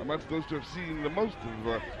amongst those to have seen the most of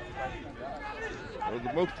or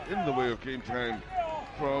the most in the way of game time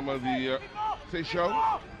from the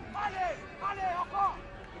Seychelles.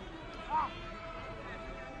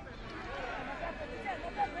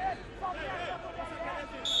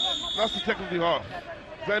 Last attack of the half.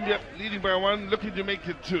 Zambia leading by 1, looking to make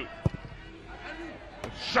it 2.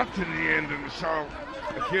 Shot in the end, and Michel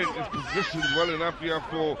again is positioned well enough here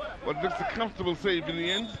for what looks a comfortable save in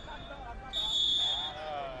the end.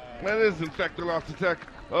 That is in fact the last attack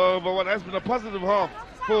of what has been a positive half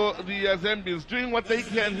for the Zambians, doing what they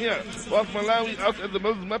can here. Whilst Malawi out at the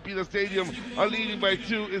Mapila Stadium are leading by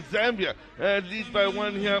 2, is Zambia lead by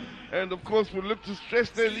 1 here, and of course will look to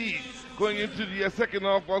stretch their lead going into the second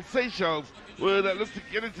half, while Seychelles will look to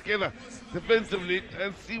get it together defensively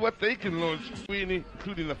and see what they can launch,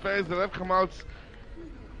 including the fans that have come out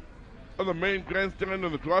on the main grandstand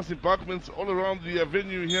and the grass embankments all around the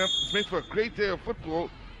venue here. It's made for a great day of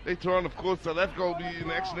football. Later on, of course, South Africa will be in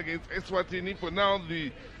action against Eswatini. For now,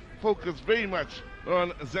 the focus very much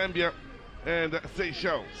on Zambia and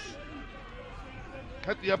Seychelles.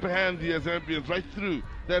 Had the upper hand, the Zambians, right through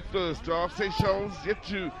that first half. Seychelles yet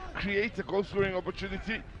to create a goal-scoring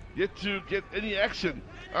opportunity, yet to get any action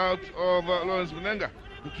out of Lawrence Mnanga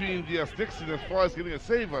between the sticks, and as far as getting a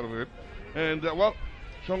save out of it. And, well,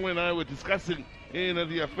 Shongwe and I were discussing in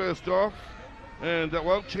the first half, and,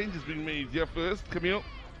 well, changes being made here first. Camille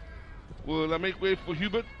will make way for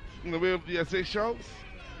Hubert in the way of the Seychelles.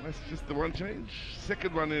 That's just the one change.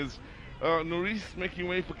 Second one is Norris making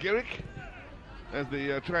way for Garrick as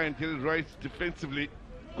they try and get it right defensively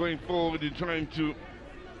going forward in trying to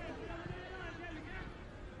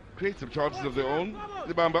create some chances of their own.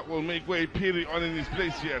 Libamba will make way, Piri on in his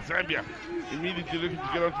place here. Zambia immediately looking to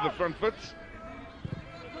get onto the front foot.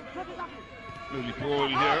 Really Paul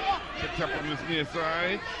here, picked up on this near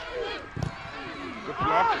side. The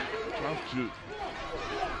block, trying to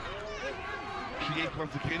create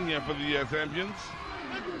once again here for the Zambians.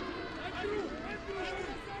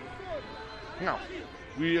 Now,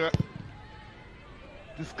 we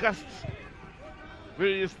discussed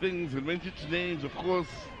various things and mentioned names, of course,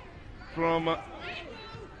 from a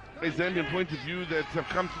Zambian point of view that have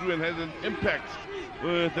come through and had an impact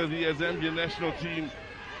with the Zambian national team.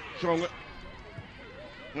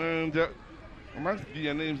 And amongst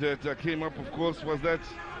the names that came up, of course, was that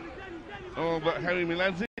of Harry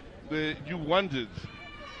Milanzi, the You Wondered.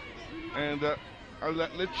 And I'll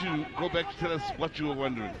let you go back to tell us what you were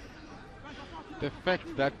wondering. The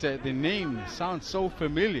fact that the name sounds so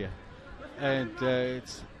familiar, and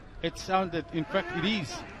it sounded, in fact, it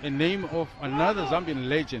is a name of another Zambian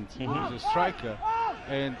legend who's a striker,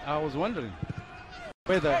 and I was wondering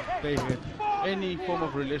whether they had any form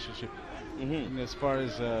of relationship, in as far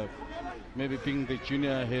as maybe being the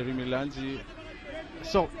junior Harry Milanzi.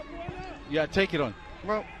 So, yeah, take it on.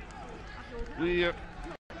 Well,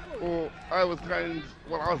 I was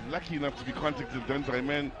lucky enough to be contacted then by a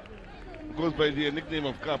man who goes by the nickname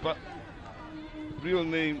of Kappa, real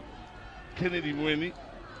name Kennedy Mweni,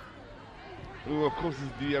 who of course is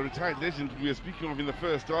the retired legend we were speaking of in the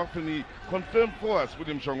first half, and he confirmed for us,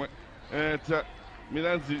 William Shongwe, that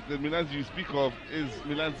Milanzi, the Milanzi you speak of is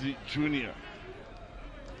Milanzi Jr.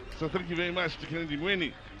 So thank you very much to Kennedy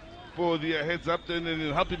Mweni for the heads up and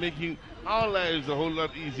in helping making our lives a whole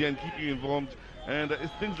lot easier and keeping you informed. And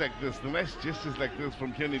it's things like this, the nice gestures like this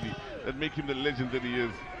from Kennedy that make him the legend that he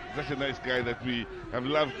is. Such a nice guy that we have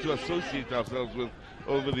loved to associate ourselves with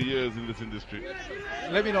over the years in this industry.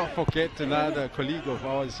 Let me not forget another colleague of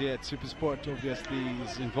ours here at Supersport, obviously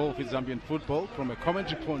is involved with Zambian football from a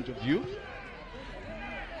commentary point of view.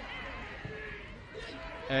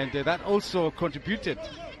 And that also contributed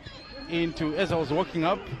into, as I was walking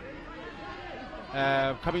up,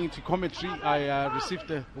 coming into commentary, I received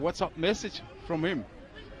a WhatsApp message from him.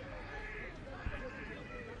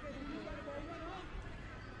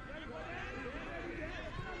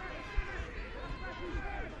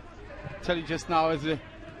 Tell you just now as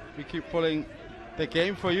we keep following the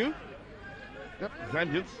game for you. Yep,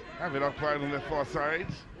 Zambians have it occupied on the far side.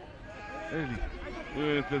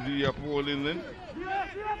 With the ball in then.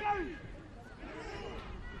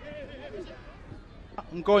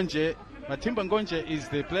 Ngonje, Matimba Ngonje is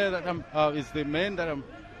the player that is the man that I'm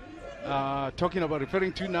talking about,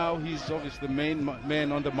 referring to now. He's obviously the main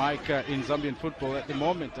man on the mic in Zambian football at the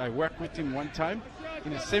moment. I worked with him one time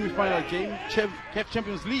in a semi-final game, CAF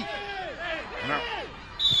Champions League. No.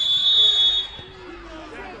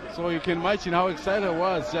 So you can imagine how excited I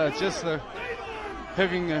was just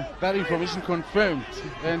having that information confirmed.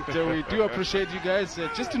 And we do appreciate you guys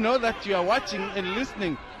just to know that you are watching and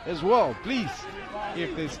listening as well. Please,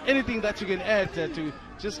 if there's anything that you can add to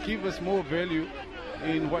just give us more value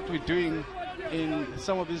in what we're doing in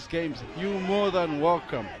some of these games, you're more than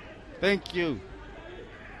welcome. Thank you.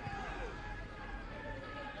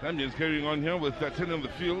 Zambians carrying on here with 10 on the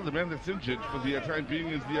field. The man that's injured for the time being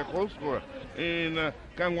is the goal scorer in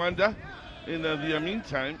Kangwanda. In the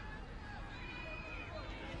meantime,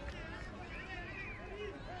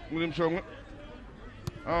 William Shonga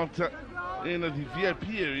out in the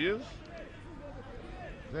VIP areas.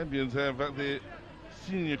 Zambians have the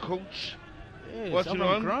senior coach watching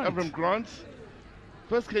on, Avram Grant.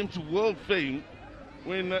 First came to world fame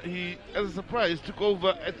when he, as a surprise, took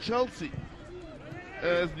over at Chelsea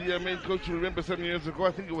as the main coach. You remember 7 years ago,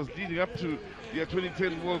 I think it was leading up to the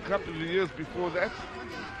 2010 World Cup, in the years before that.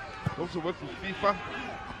 Also worked with FIFA.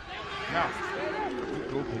 Now, good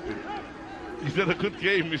goalkeeping. He's done a good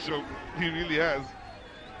game, Michel. He really has.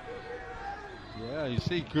 Yeah, you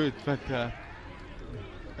say good, but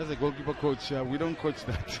as a goalkeeper coach, we don't coach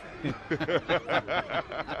that.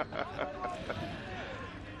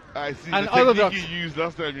 I see the technique you used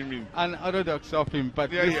last time, you mean? Unorthodox of him,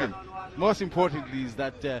 but yeah, listen, most importantly is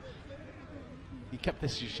that he kept the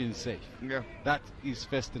situation safe. Yeah. That is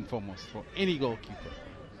first and foremost for any goalkeeper.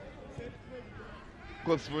 Of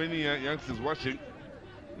course, for any youngsters watching,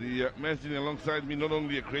 the man sitting alongside me, not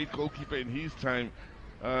only a great goalkeeper in his time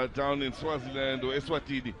down in Swaziland or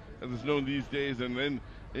Eswatini, as it's known these days, and then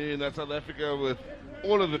in South Africa with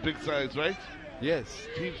all of the big sides, right? Yes.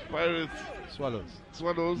 Chiefs, Pirates, Swallows.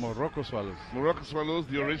 Morocco Swallows. Morocco Swallows,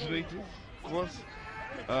 the originators, of course.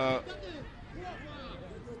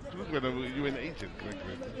 You were an agent, correct?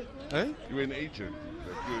 Eh? You were an agent.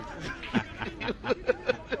 That's good.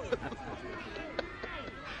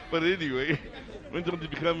 But anyway, went on to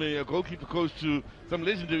become a goalkeeper coach to some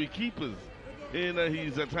legendary keepers. In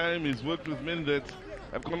his time, he's worked with men that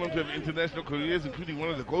have gone on to have international careers, including one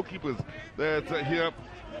of the goalkeepers that's here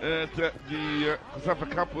at the COSAFA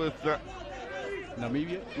Cup with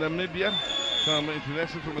Namibia. Some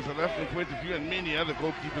international from a South African point of view, and many other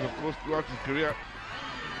goalkeepers, of course, throughout his career.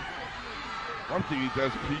 One thing he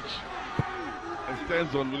does preach and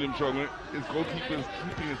stands on, William Shonga, is goalkeepers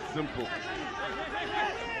keeping it simple.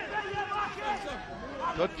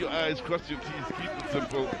 Dot your I's, cross your T's, keep it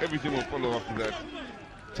simple. Everything will follow after that.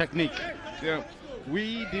 Technique. Yeah.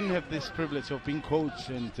 We didn't have this privilege of being coached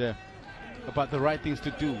and about the right things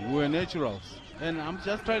to do. We were naturals. And I'm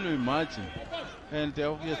just trying to imagine. And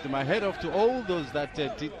obviously my head off to all those that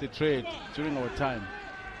did the trade during our time,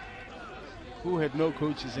 who had no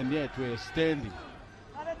coaches and yet were standing.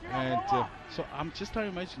 And so I'm just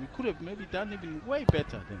trying to imagine, we could have maybe done even way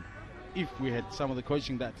better than if we had some of the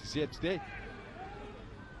coaching that is here today.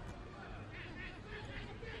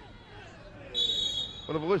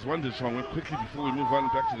 What I've always wondered, Sean, quickly before we move on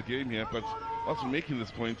back to the game here, but also making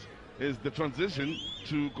this point, is the transition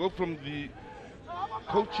to go from the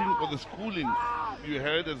coaching or the schooling you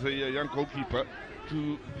had as a young goalkeeper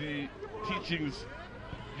to the teachings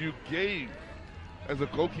you gave as a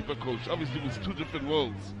goalkeeper coach. Obviously, it was two different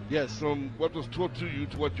worlds. Yes. From what was taught to you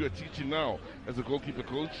to what you are teaching now as a goalkeeper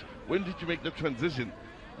coach. When did you make the transition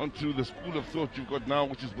onto the school of thought you've got now,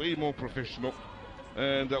 which is way more professional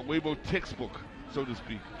and way more textbook, so to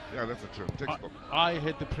speak? Yeah, that's a term, textbook. I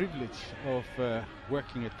had the privilege of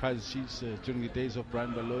working at Kaiser Chiefs during the days of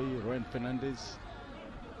Brian Baloyi, Rowan Fernandez,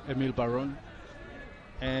 Emil Baron,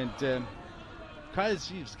 and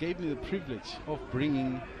Kaiser Chiefs gave me the privilege of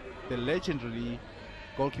bringing the legendary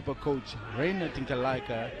goalkeeper coach Rainer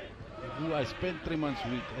Tinkalaika, who I spent 3 months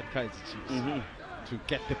with at Kaiser Chiefs to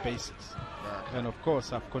get the basics. And of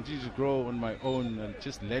course I've continued to grow on my own and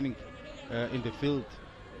just learning in the field.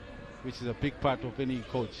 which is a big part of any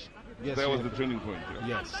coach. Yes, that was the turning point.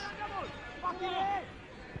 Yeah. Yes.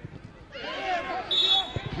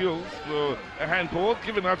 Appeals for a handball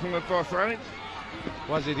given out from the far side.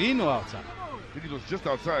 Was it in or outside? I think it was just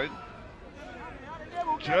outside.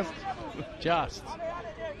 Just.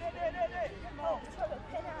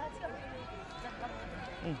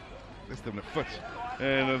 Less than a foot.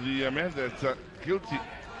 And the man that's guilty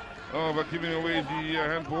of giving away the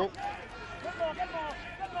handball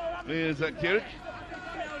is Kerrick,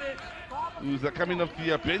 who's coming off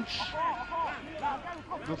the bench.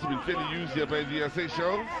 He's also been fairly used here by the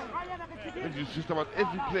Seychelles. They've used just about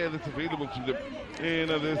every player that's available to them in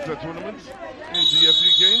this tournament, in the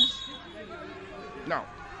 3 games. Now,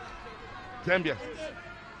 Zambia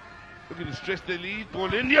looking to stretch their lead.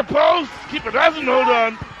 Ball in the post. Keeper doesn't hold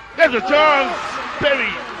on. There's a chance.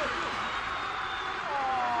 Buried.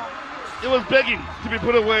 It was begging to be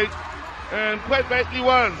put away, and quite rightly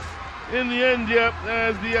was. In the end here,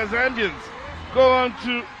 as the Zambians go on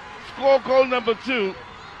to score goal number 2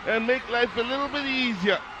 and make life a little bit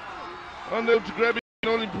easier on them to grab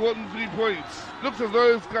all important 3 points. Looks as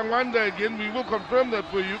though it's Kangwanda again. We will confirm that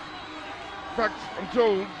for you. In fact, I'm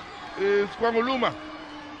told is Kwanguluma,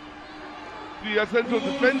 the central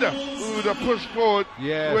defender, who would have pushed forward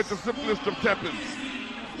with the simplest of tap-ins.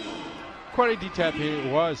 Quality tap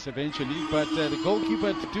here was eventually, but the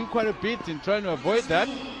goalkeeper had to do quite a bit in trying to avoid that.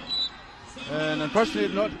 And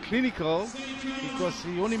unfortunately not clinical, because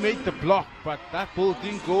he only made the block, but that ball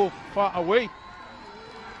didn't go far away.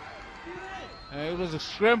 It was a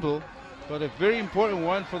scramble, but a very important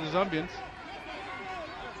one for the Zambians.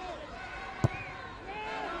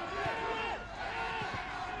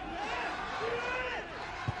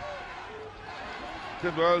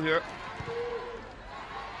 Did well here.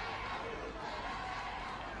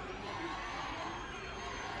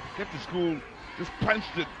 Kept the school, just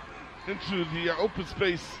punched it into the open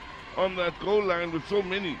space on that goal line with so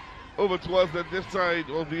many over towards that left side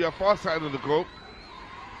or the far side of the goal.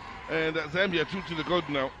 And Zambia 2 to the goal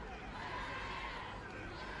now.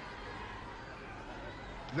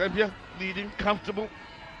 Zambia leading, comfortable.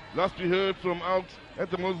 Last we heard from out at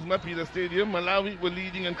the Moses Mapida Stadium, Malawi were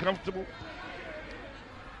leading and comfortable.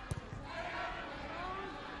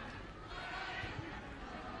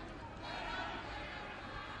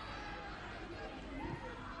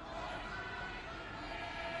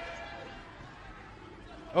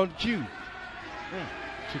 On cue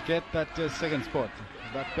to get that second spot,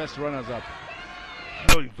 that best runners-up.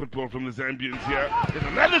 Flowing football from the Zambians here. There's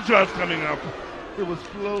another chance coming up. It was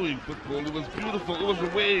flowing football. It was beautiful. It was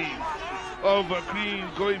a wave of green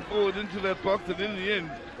going forward into that box, and in the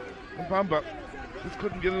end, Mpamba just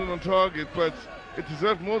couldn't get it on target, but it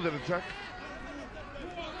deserved more than attack.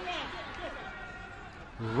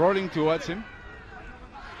 Rolling towards him,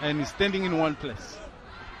 and he's standing in one place.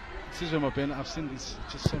 I've seen this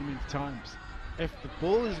just so many times. If the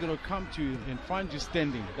ball is going to come to you and find you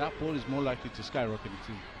standing, that ball is more likely to skyrocket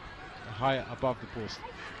to higher above the post.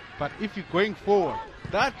 But if you're going forward,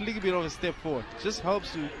 that little bit of a step forward just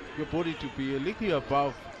helps your body to be a little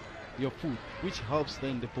above your foot, which helps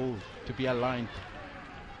then the ball to be aligned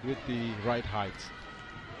with the right height.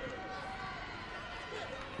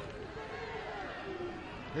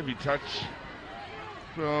 Heavy touch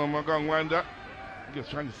from Magangwanda. Just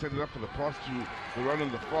trying to set it up for the pass to the run on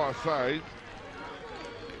the far side.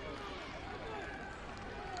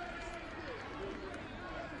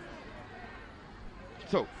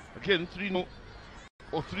 So again, 3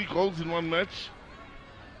 goals in one match.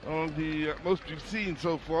 On the most we've seen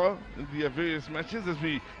so far in the various matches. As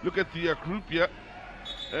we look at the group here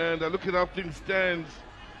and look at how things stand.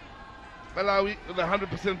 Malawi with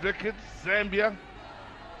 100% record. Zambia,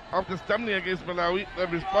 after stumbling against Malawi,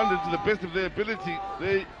 have responded to the best of their ability.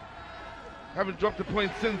 They haven't dropped a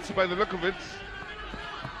point since, by the look of it.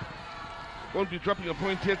 Won't be dropping a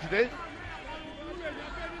point here today.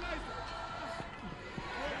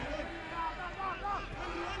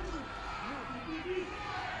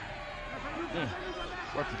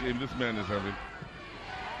 What a game this man is having.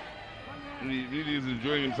 He really is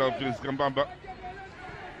enjoying himself in his Kambamba.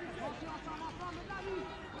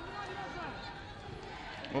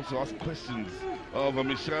 Also asked questions of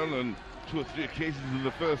Michelle on 2 or 3 occasions in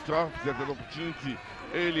the first half. He had that opportunity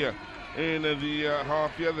earlier in the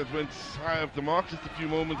half year that went high of the mark just a few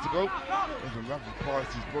moments ago. There's a lovely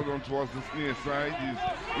pass he's brought on towards this near side.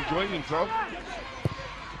 He's enjoying himself.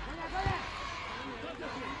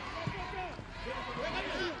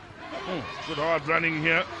 Good hard running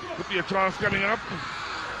here. Could be a chance coming up.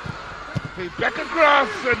 Okay, back across,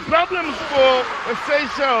 and problems for the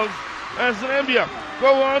Seychelles as Zambia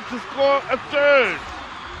go on to score a third.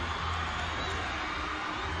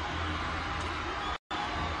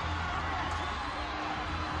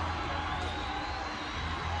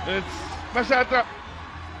 It's Mashata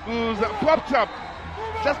who's popped up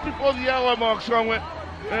just before the hour mark, Shongwe.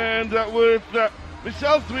 And with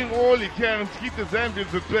Michelle's doing all he can to keep the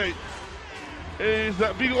Zambians at bay, is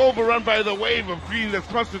being overrun by the wave of green that's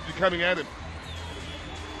constantly coming at him.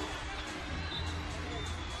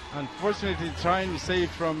 Unfortunately, trying to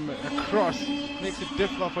save from across makes it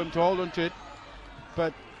difficult for him to hold on to it.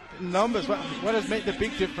 But numbers, what has made the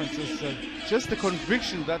big difference is just the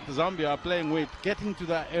conviction that the Zambia are playing with, getting to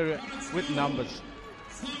that area with numbers.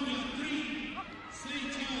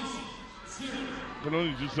 Can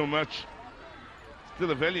only do so much.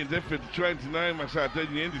 Still a valiant effort to try and deny Mashata.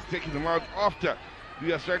 In the end, he's taking them out after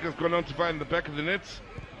the striker's gone on to find the back of the nets.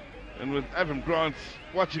 And with Avram Grant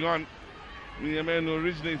watching on, the man who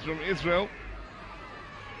originates from Israel.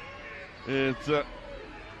 It's the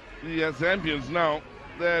Zambians now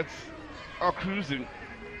that are cruising.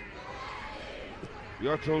 We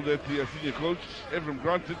are told that the senior coach, Avram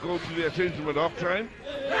Grant, did go to the change room at half time.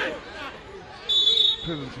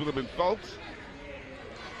 Presence would have been felt.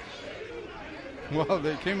 Well,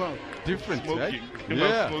 they came out different, smoking. right? Came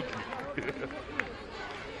out smoking.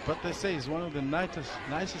 But they say he's one of the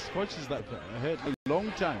nicest coaches that I've heard in a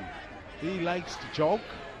long time. He likes to joke,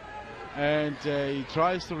 and he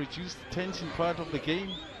tries to reduce the tension part of the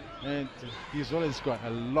game, and he's always got a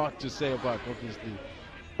lot to say about, obviously,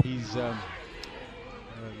 his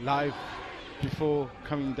life before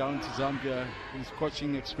coming down to Zambia, his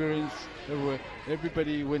coaching experience.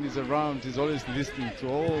 Everybody, when he's around, is always listening to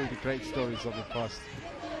all the great stories of the past.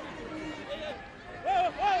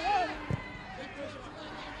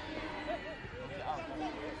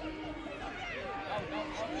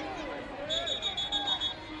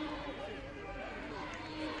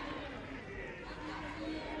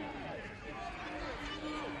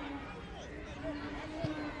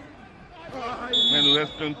 Man who has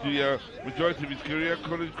spent the majority of his career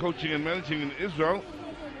coaching and managing in Israel,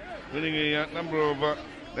 winning a number of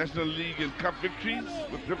National League and Cup victories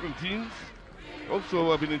with different teams.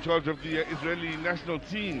 Also been in charge of the Israeli national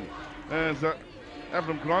team as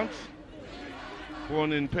Avram Grant,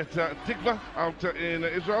 born in Petah Tikva, out in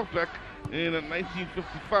Israel back in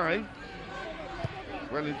 1955,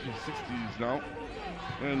 well into his 60s now,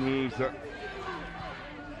 and who's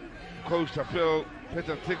coached Apel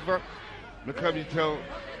Petah Tikva, Maccabi Tel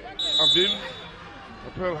Aviv,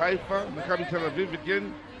 Apel Haifa, Maccabi Tel Aviv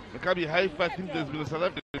again, Maccabi Haifa. I think there's been a South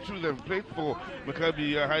African two that have played for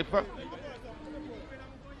Maccabi Haifa.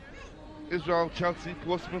 Israel, Chelsea,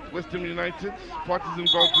 Portsmouth, West Ham United, Partizan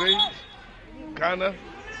Belgrade, Ghana,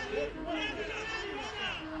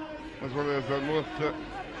 as well as North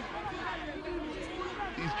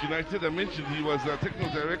East United. I mentioned he was technical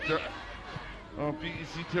director of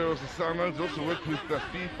PEC Terror Sasana. He's also worked with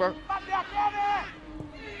FIFA.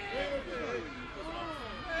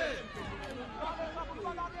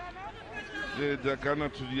 Led Ghana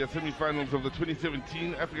to the semi-finals of the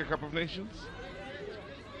 2017 Africa Cup of Nations.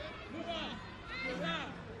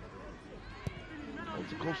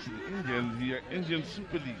 Also coached the Indian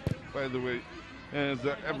Super League, by the way, as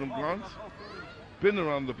Avram Grant. Been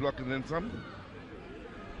around the block and then some.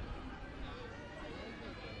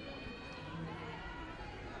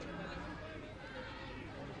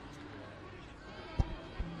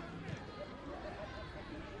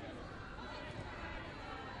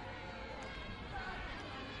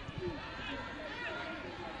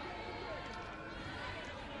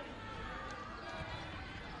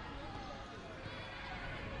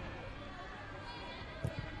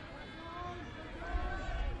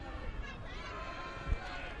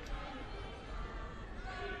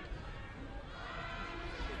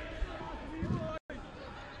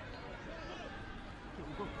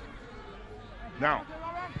 Now,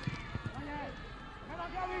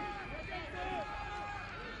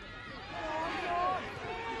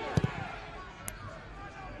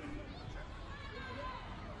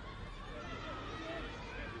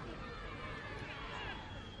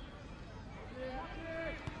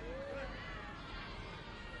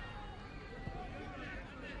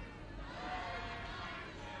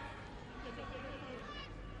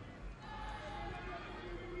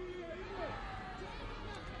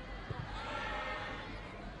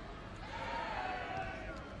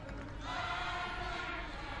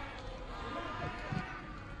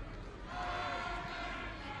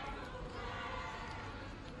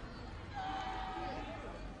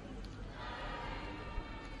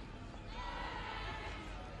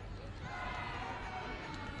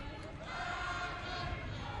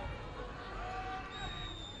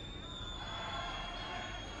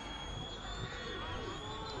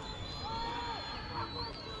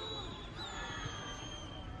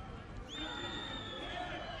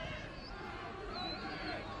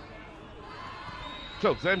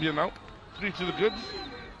 So, Zambia now, 3 to the goods.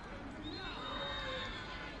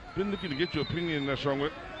 Been looking to get your opinion, Shongwe.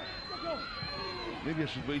 Maybe I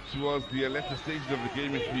should wait towards the latter stage of the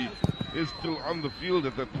game if he is still on the field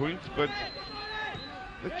at that point, but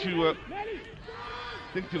let you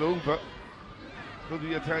think it over. For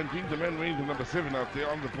the time being, the man wearing the number 7 out there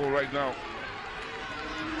on the ball right now.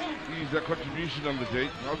 He's a contribution on the day.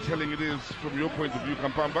 How telling it is from your point of view,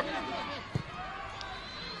 Kampamba.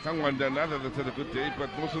 Someone another that's had a good day, but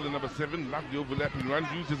also the number 7, lovely overlapping run,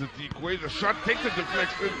 used as a decoy. The shot takes a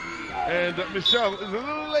deflection, and Michelle is a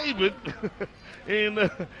little labored in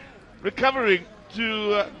recovering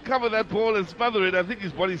to cover that ball and smother it. I think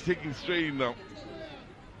his body's taking strain now.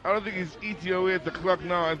 I don't think he's eating away at the clock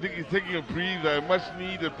now. I think he's taking a breather, a much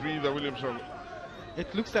needed breather, William Shaw.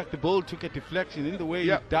 It looks like the ball took a deflection in the way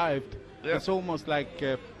he dived. It's almost like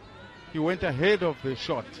he went ahead of the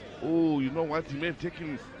shot. Oh, you know what? He may have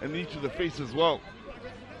taken a knee to the face as well.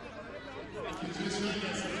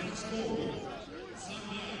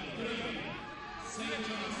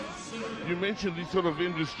 You mentioned these sort of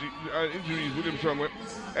injuries, William Shaw.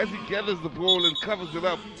 As he gathers the ball and covers it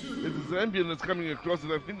up, there's a Zambian that's coming across,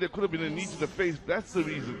 and I think there could have been a knee to the face. That's the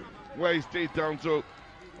reason why he stayed down. So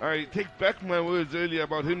I take back my words earlier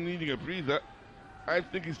about him needing a breather. I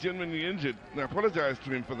think he's genuinely injured, and I apologize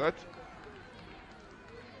to him for that.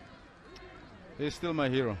 He's still my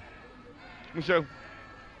hero. Michelle.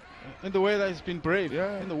 In the way that he's been brave.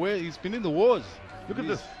 Yeah. In the way he's been in the wars. Look at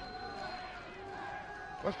this.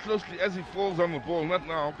 Watch closely as he falls on the ball. Not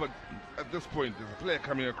now, but at this point, there's a player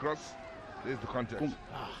coming across. There's the contact.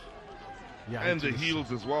 And the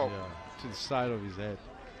heels as well. To the side of his head.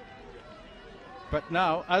 But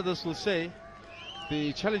now, others will say,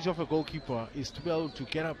 the challenge of a goalkeeper is to be able to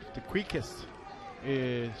get up the quickest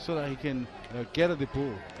so that he can gather the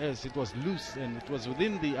ball, as it was loose and it was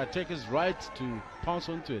within the attacker's right to pounce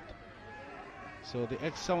onto it. So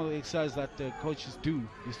some of the exercise that coaches do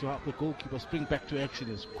is to help the goalkeeper spring back to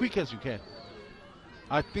action as quick as you can.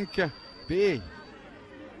 I think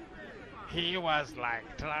he was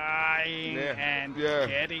like trying and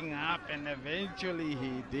getting up, and eventually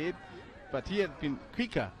he did, but he had been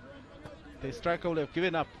quicker. The striker would have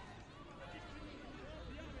given up.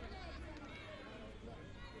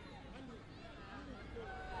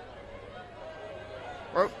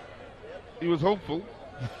 Well, he was hopeful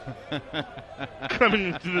coming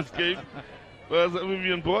into this game. Was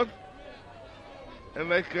Vivian board? And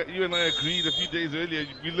like you and I agreed a few days earlier,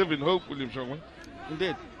 we live in hope, William Shongman.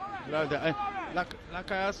 Indeed. Like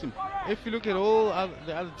I asked him, if you look at all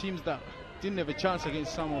the other teams that didn't have a chance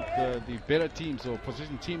against some of the better teams or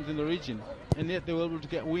position teams in the region, and yet they were able to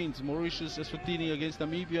get wins. Mauritius, Eswatini against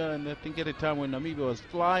Namibia, and I think at a time when Namibia was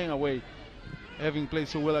flying away, having played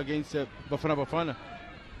so well against Bafana Bafana.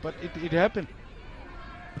 But it happened.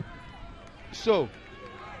 So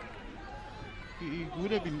he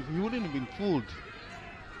wouldn't have been fooled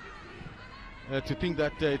to think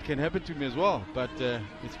that it can happen to me as well. But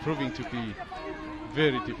it's proving to be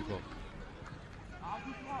very difficult.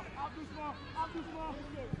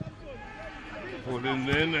 Pulled in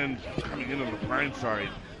then, and coming in on the blind side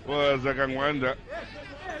was Agangwanda.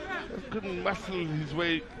 Couldn't muscle his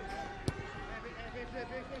way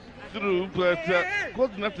through, but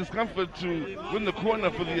caused enough discomfort to win the corner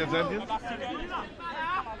for the Zambians.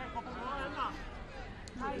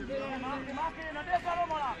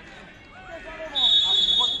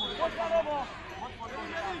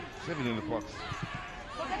 7 in the box.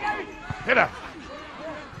 Header.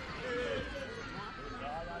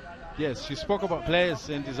 Yes, she spoke about players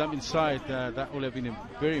and the Zambian side that would have been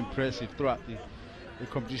very impressive throughout the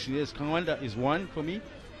competition. Yes, Kangwanda is one for me,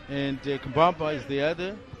 and Kambamba is the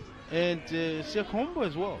other, and Siakombo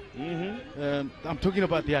as well. I'm talking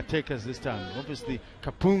about the attackers this time. Obviously,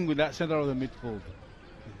 Kapung in that center of the midfield,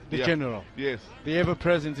 the general. Yes. The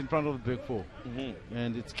ever-present in front of the big four.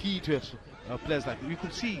 And it's key to have players like you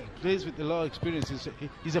could see players with a lot of experience.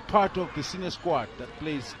 He's a part of the senior squad that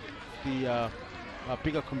plays the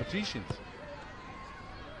bigger competitions.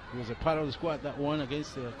 He was a part of the squad that won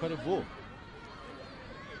against Cote d'Ivoire.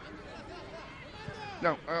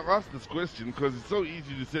 Now, I've asked this question because it's so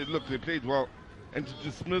easy to say, look, they played well, and to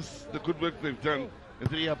dismiss the good work they've done and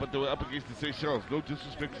say, yeah, but they were up against the Seychelles. No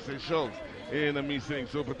disrespect to Seychelles in me saying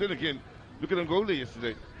so. But then again, look at Angola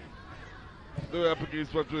yesterday. They were up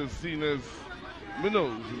against what was seen as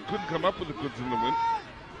minnows and couldn't come up with the goods in the win.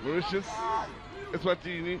 Mauritius,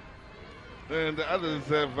 Eswatini, and the others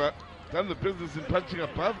have done the business in punching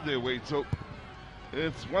above their weight. So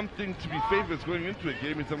it's one thing to be favorites going into a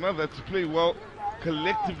game. It's another to play well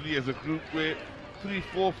collectively as a group where 3,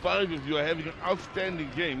 4, 5 of you are having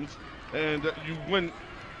outstanding games and you win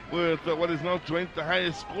with what is now joint the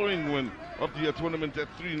highest scoring win of the tournament at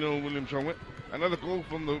 3-0, William Shongwe. Another goal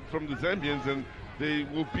from the Zambians, and they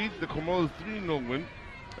will beat the Comores 3-0 win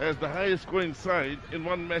as the highest scoring side in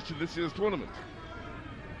one match in this year's tournament.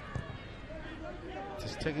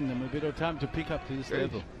 It's taking them a bit of time to pick up to this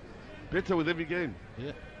level. Better with every game.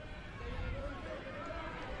 Yeah.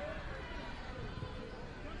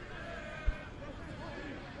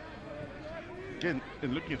 Again,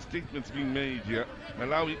 and looking at statements being made here.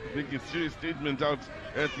 Malawi making a serious statement out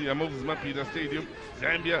at the Moses Mapida Stadium.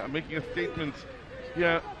 Zambia making a statement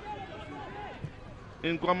here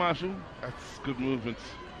in Kwamashu. That's good movement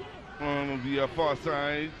on the far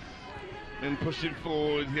side and pushing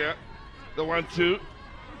forward here. The 1-2.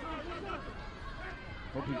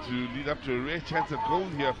 Hoping to lead up to a rare chance at goal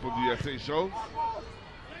here for the Seychelles.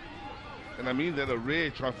 And I mean that a rare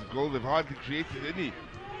chance at goal. They've hardly created any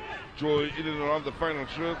joy in and around the final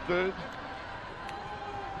third.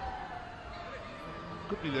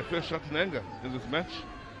 Could be their first shot in anger in this match.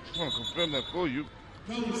 Just want to confirm that for you.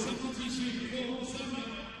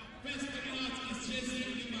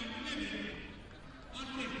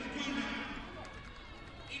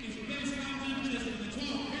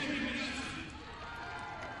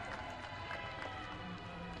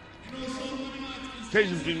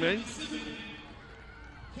 Changes being made.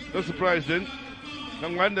 No surprise then.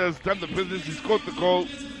 Nangwanda has done the business, he's scored the goal.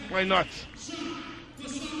 Why not?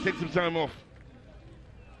 Take some time off.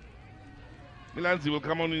 Milanzi will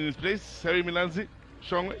come on in his place. Harry Milanzi,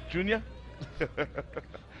 Shongwe, Junior.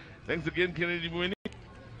 Thanks again, Kennedy Mweni.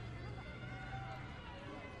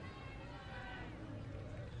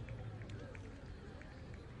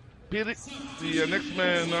 Piri, the next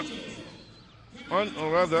man on,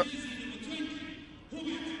 or rather,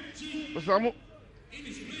 Osamu.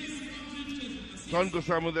 John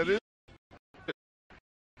Gosamu, that is.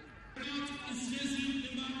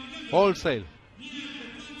 Wholesale.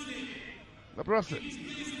 Labrosse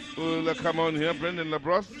will come on here. Brendan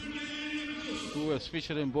Labrosse, who was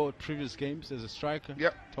featured in both previous games as a striker.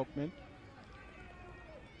 Yep. Top man.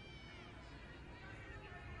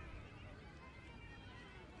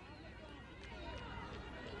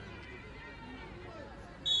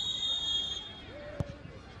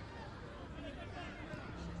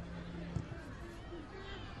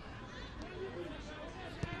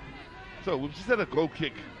 So we've just had a goal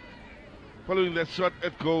kick. Following that shot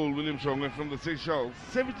at goal, William Shongwe from the Seychelles.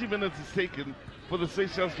 70 minutes is taken for the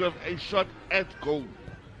Seychelles to have a shot at goal.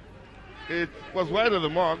 It was wide of the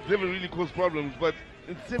mark, never really caused problems, but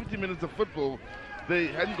in 70 minutes of football, they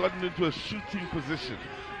hadn't gotten into a shooting position.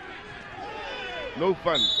 No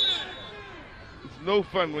fun. It's no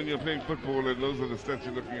fun when you're playing football and those are the stats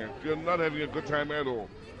you're looking at. You're not having a good time at all.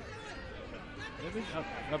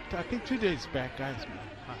 I think 2 days back, guys,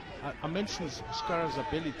 I mentioned Skara's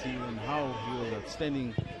ability and how he was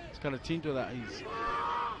outstanding. Skara Tinto that is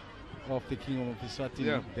of the Kingdom of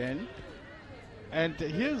Eswatini then. And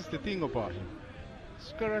here's the thing about him.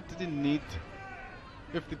 Skara didn't need,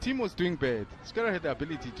 if the team was doing bad, Skara had the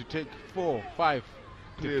ability to take 4, 5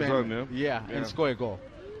 defenders, and score a goal.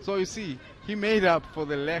 So you see, he made up for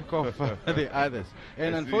the lack of the others.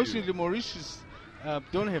 And unfortunately, Mauritius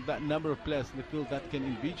don't have that number of players in the field that can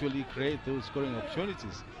individually create those scoring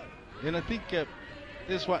opportunities. And I think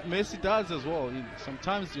that's what Messi does as well.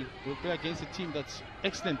 Sometimes you will play against a team that's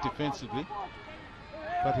excellent defensively,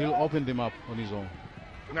 but he'll open them up on his own.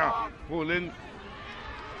 Now, pull in.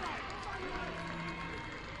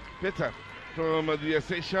 Peter from the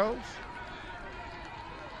Seychelles.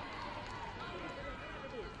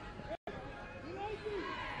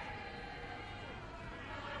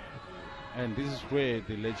 And this is where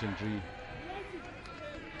the legendary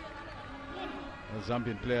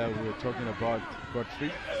Zambian player we were talking about,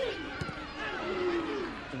 Godfrey.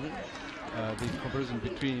 The comparison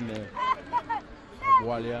between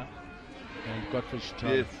Walia and Godfrey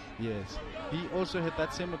Chitala. Yes. He also had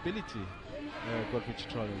that same ability, Godfrey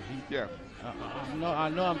Chitala. I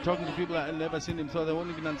know I'm talking to people that have never seen him, so they won't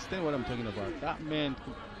even understand what I'm talking about. That man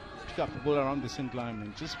could pick up the ball around the center line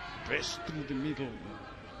and just press through the middle,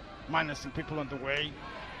 minusing people on the way.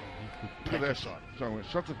 Look at that shot.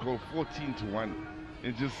 Shots of goal 14-1.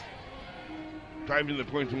 It's just driving the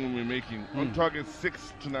point when we're making. On target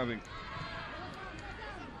 6-0.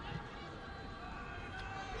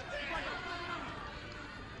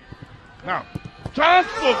 Now, chance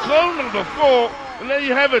for goal number 4, and there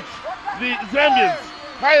you have it. The Zambians,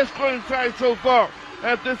 highest scoring side so far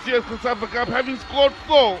at this year's COSAFA Cup, having scored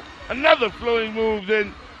 4. Another flowing move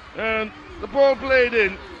then, and the ball played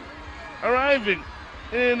in, arriving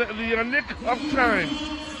in the nick of time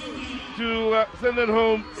to send it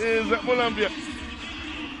home is Molambia.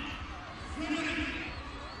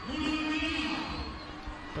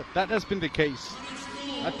 But that has been the case.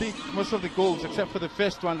 I think most of the goals, except for the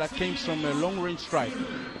first one that came from a long-range strike,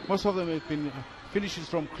 most of them have been finishes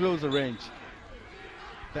from closer range.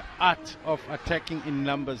 The art of attacking in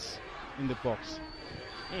numbers in the box.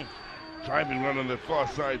 Driving run on the far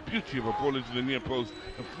side, beauty of a ball into the near post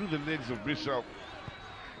and through the legs of Michel.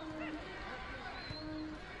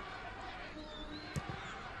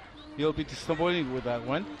 He'll be disappointed with that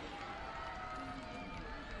one.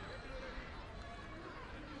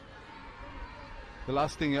 The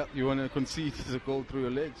last thing you want to concede is a goal through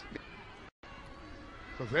your legs.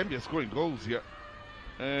 So Zambia scoring goals here,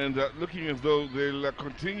 and looking as though they'll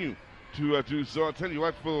continue to do so. I'll tell you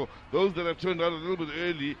what, for those that have turned out a little bit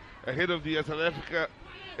early ahead of the South Africa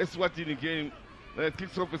Eswatini game that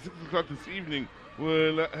kicks off at 6 o'clock this evening,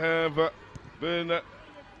 will have been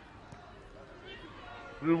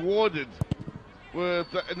rewarded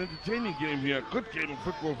with an entertaining game here. Good game of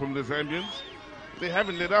football from the Zambians. They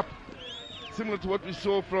haven't let up, similar to what we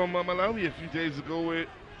saw from Malawi a few days ago, where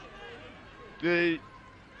they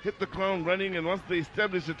hit the ground running, and once they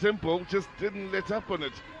established a tempo, just didn't let up on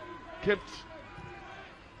it. Kept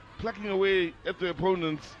plucking away at the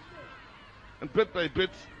opponents, and bit by bit,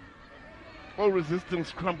 all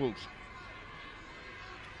resistance crumbled.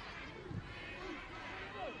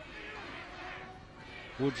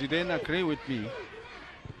 Would you then agree with me?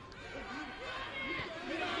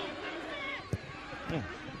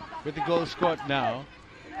 With the goal scored now,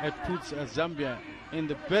 it puts Zambia in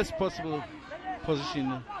the best possible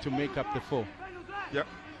position to make up the 4. Yep.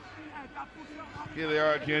 Here they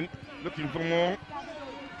are again, looking for more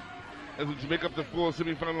as to make up the 4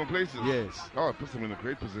 semi-final places. Yes. Oh, it puts them in a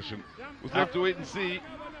great position. We'll have to wait and see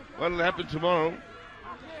what will happen tomorrow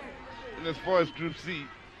in as far as Group C.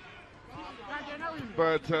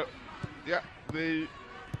 But yeah, they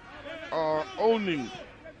are owning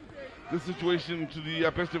the situation to the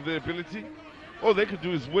best of their ability. All they could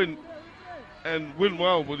do is win, and win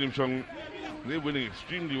well, William Chong. They're winning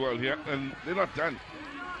extremely well here, and they're not done.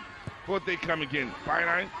 Forward they come again.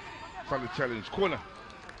 Byline, solid challenge. Corner.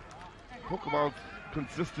 Talk about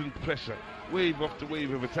consistent pressure. Wave after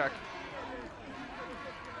wave of attack.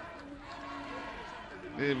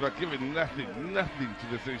 They've given nothing to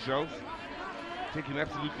the Seychelles. Taking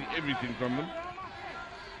absolutely everything from them.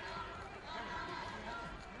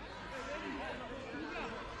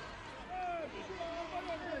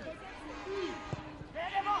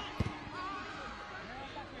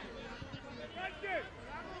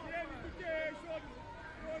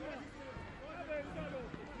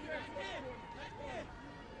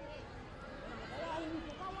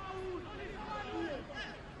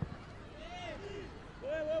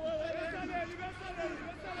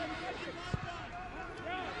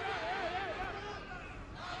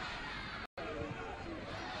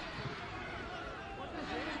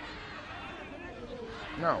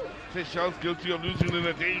 Now, Seychelles guilty of losing in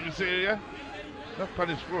a dangerous area. Not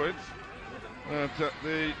punished for it. But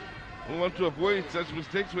they want to avoid such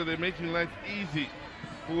mistakes where they're making life easy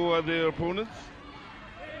for their opponents.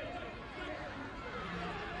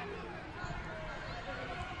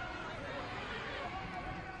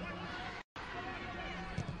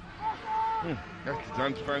 That's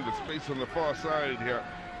done to find the space on the far side here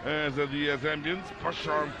as the Zambians push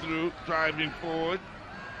on through, driving forward.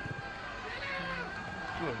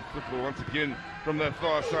 Football once again from that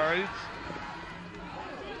far side.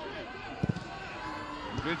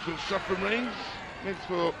 Eventual shot from range makes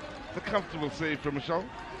for the comfortable save from Michel.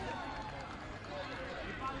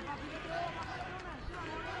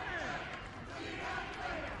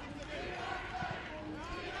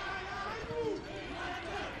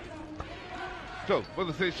 So, for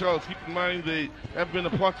the Seychelles, keep in mind they have been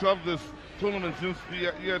a part of this tournament since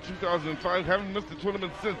the year 2005, haven't missed the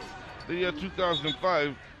tournament since the year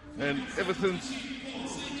 2005, and ever since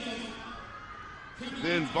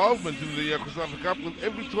their involvement in the COSAFA Cup, with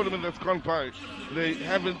every tournament that's gone by, they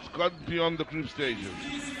haven't gotten beyond the group stages.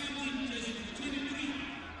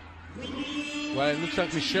 Well, it looks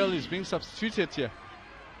like Michel is being substituted here.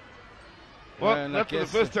 Well, and not for the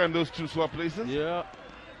first time those two swap places. Yeah,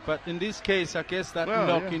 but in this case, I guess that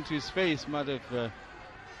knock into his face might have...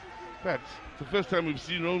 That's the first time we've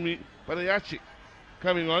seen Romy Badayachi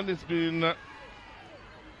coming on. It's been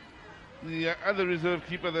the other reserve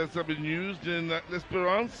keeper that's been used in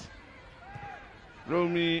L'Esperance.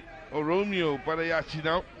 Romeo Badayachi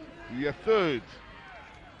now, the third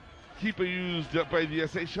keeper used by the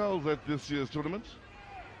Seychelles at this year's tournament.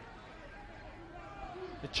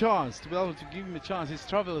 a chance, to be able to give him a chance. His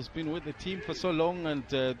travel has been with the team for so long, and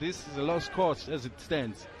this is a lost cause as it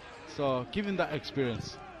stands. So give him that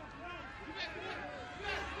experience.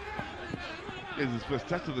 It's his first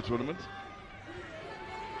touch of the tournament.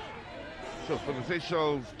 So for the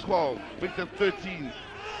Seychelles, 12, make that 13.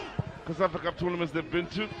 COSAFA Cup tournaments they've been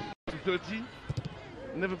to 13,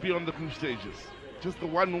 never beyond the group stages. Just the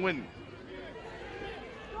one win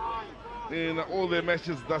in all their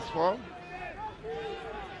matches thus far.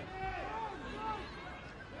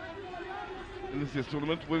 In this year's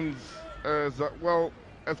tournament, wins as well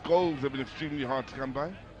as goals have been extremely hard to come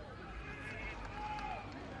by.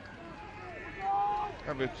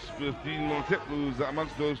 Have it with Dean Montep, who's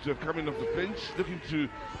amongst those who have come in off the bench, looking to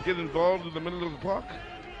get involved in the middle of the park.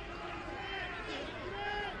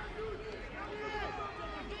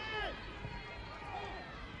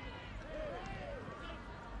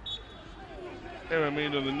 Error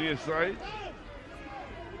made on the near side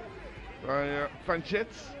by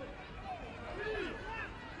Fanchets.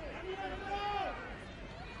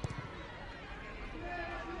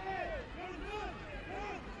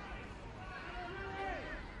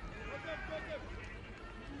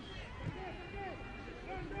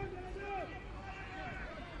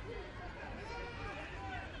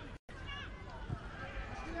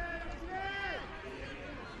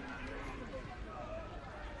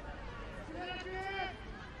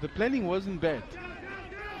 The planning wasn't bad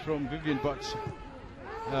from Vivian Butts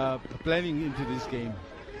planning into this game.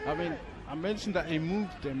 I mean, I mentioned that he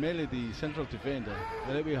moved Mele, the central defender, a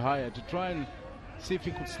little bit higher to try and see if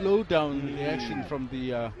he could slow down the action from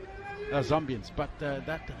the Zambians, but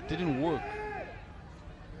that didn't work.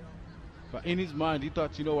 But in his mind, he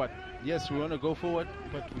thought, you know what, yes, we want to go forward,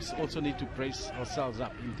 but we also need to brace ourselves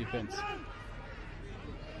up in defense.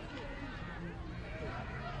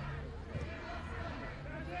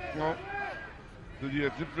 Well,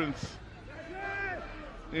 the difference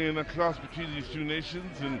in a class between these two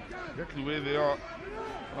nations and exactly where they are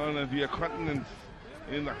on the continent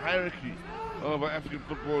in the hierarchy of African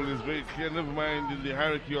football is very clear. Never mind in the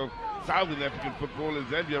hierarchy of Southern African football, is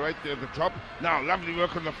Zambia right there at the top. Now, lovely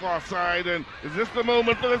work on the far side, and is this the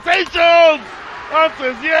moment for the Seychelles?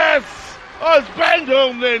 Answers yes! Oh, it's banged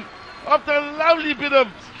home then, after a lovely bit of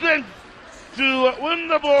strength to win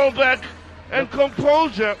the ball back and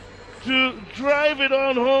composure to drive it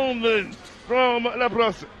on home then from La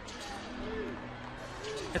Brosse.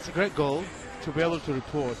 It's a great goal to be able to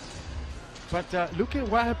report. But look at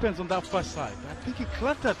what happens on that far side. I think he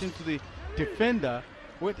clattered into the defender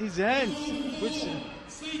with his hands, which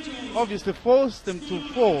obviously forced them to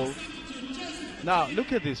fall. Now,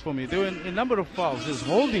 look at this for me. There were a number of fouls. There's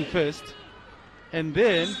holding first, and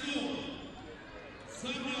then,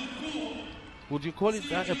 would you call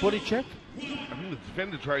it a body check? I think the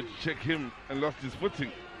defender tried to check him and lost his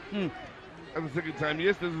footing. At the second time,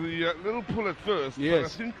 yes, there's a little pull at first, yes. But I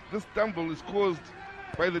think this stumble is caused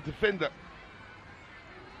by the defender.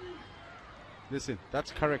 Listen,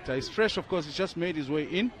 that's character. He's fresh, of course. He's just made his way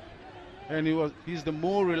in, and he's the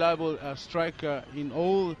more reliable striker in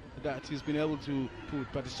all that he's been able to put.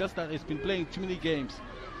 But it's just that he's been playing too many games,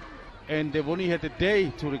 and they've only had a day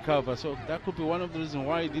to recover. So that could be one of the reasons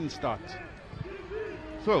why he didn't start.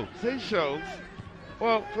 So, Seychelles,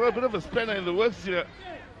 well, for a bit of a spanner in the works here,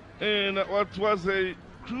 in what was a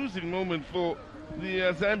cruising moment for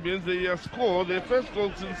the Zambians. They scored their first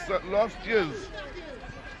goal since last year's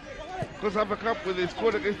COSAFA Cup, where they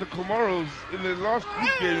scored against the Comoros in the last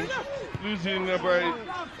group game, losing by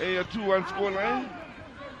a 2-1 scoreline.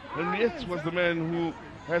 And Yates was the man who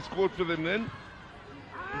had scored for them then.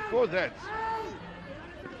 Before that,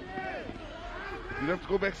 you'd have to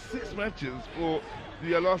go back 6 matches for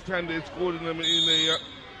the last time they scored in a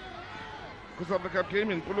COSAFA Cup game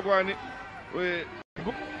in Polokwane, where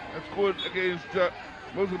had scored against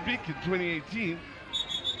Mozambique in 2018.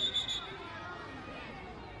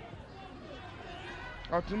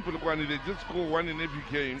 Out in Polokwane, they did score 1 in every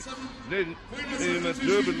game. Then in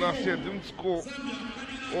Durban last year, didn't score,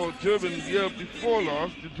 or Durban the year before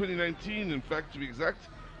last, in 2019 in fact to be exact,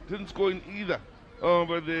 didn't score in either of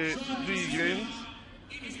the 3 games.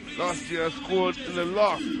 Last year scored in the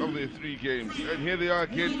last of their 3 games, and here they are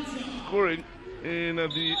again scoring in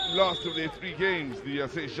the last of their 3 games. The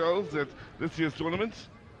Seychelles at this year's tournament.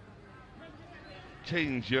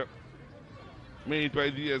 Change here made by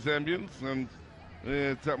the Zambians, and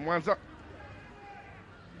it's Mwanza.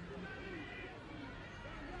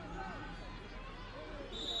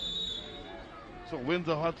 So wins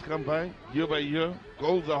are hard to come by year by year.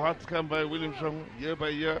 Goals are hard to come by, William Shong, year by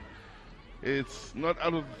year. It's not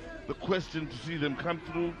out of the question to see them come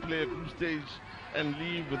through, play a group stage and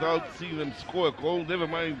leave without seeing them score a goal. Never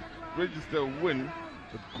mind register a win,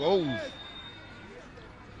 but goals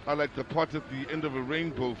are like the pot at the end of a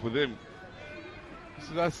rainbow for them.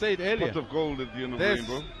 So I said earlier, Pot of gold at the end of the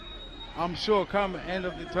rainbow. I'm sure come end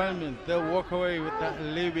of the tournament, they'll walk away with that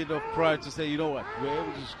little bit of pride to say, you know what, we're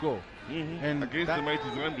able to score. And against the mighty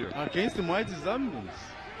Zambia. Against the mighty Zambians.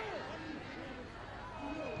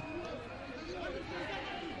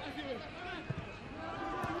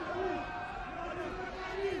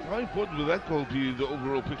 How important will that goal be in the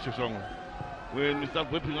overall picture, Song? When we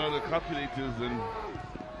start whipping out the calculators and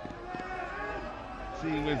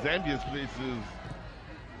seeing where Zambia's place is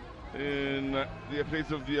in their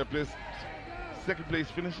place of the second place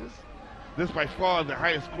finishes. This by far the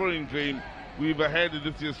highest scoring game we've had in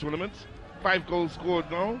this year's tournament. 5 goals scored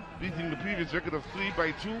now, beating the previous record of 3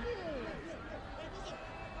 by 2.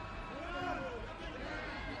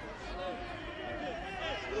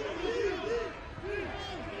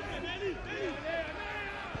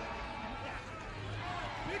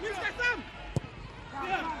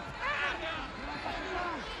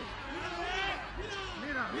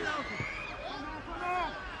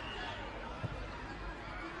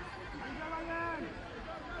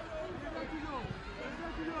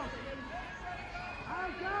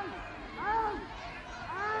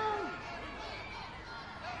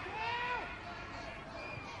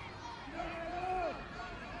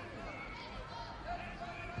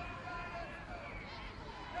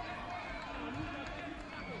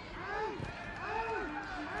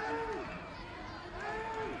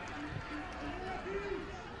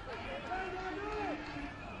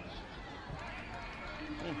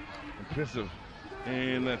 Impressive.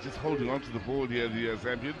 And just holding on to the ball here, the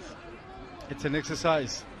Zambians. It's an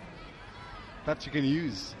exercise that you can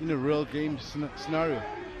use in a real game scenario,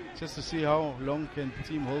 just to see how long can the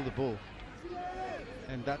team hold the ball.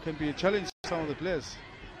 And that can be a challenge for some of the players.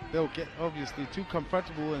 They'll get obviously too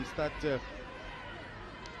comfortable and start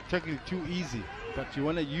taking it too easy. But you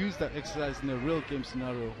want to use that exercise in a real game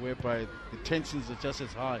scenario whereby the tensions are just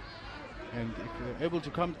as high. And if you're able to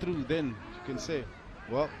come through, then you can say,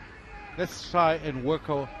 well, let's try and work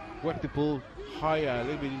the ball higher, a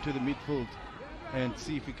little bit into the midfield, and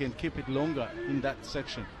see if we can keep it longer in that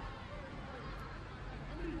section.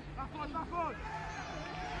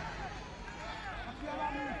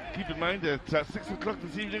 Keep in mind that 6 o'clock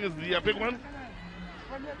this evening is the big one.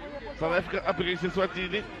 South Africa up against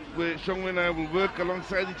Eswatini, where Shongwe and I will work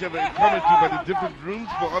alongside each other in commentary, but in different rooms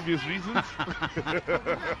for obvious reasons.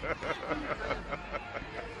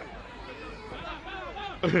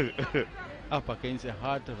 Up against a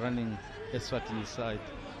hard-running Eswatini side.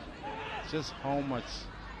 Just how much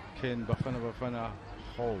can Bafana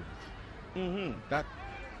hold? That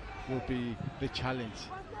will be the challenge.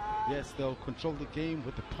 Yes, they'll control the game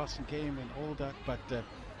with the passing game and all that, but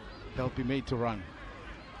they'll be made to run.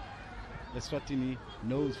 Eswatini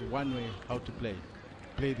knows one way how to play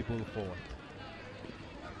the ball forward.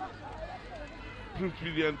 Proved to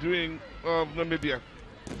be the undoing of Namibia.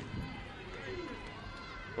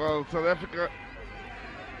 Well, South Africa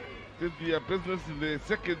did the business in the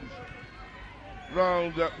second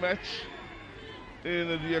round match in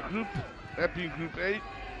the group, that being Group A.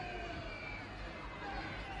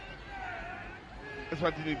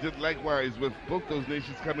 Eswatini did likewise, with both those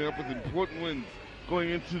nations coming up with important wins going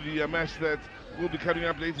into the match that will be coming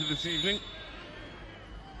up later this evening.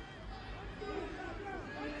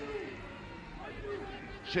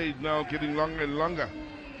 Shade now getting longer and longer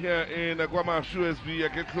here in Guamashu as we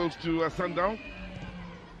get close to sundown.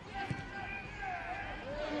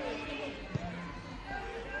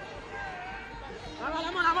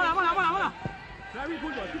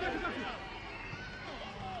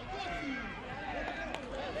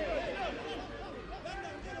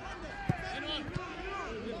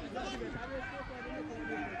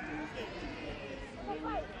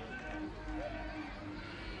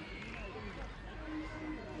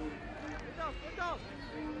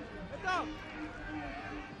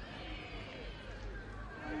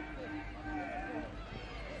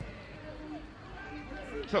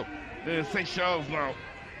 So, the Seychelles now,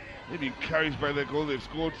 maybe encouraged by the goal they've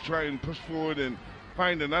scored, to try and push forward and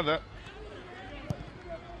find another.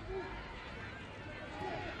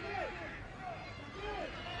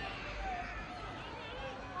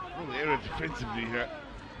 Oh, the error defensively here.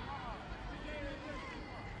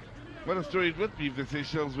 What a story it would be if the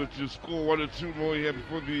Seychelles were to score 1 or 2 more here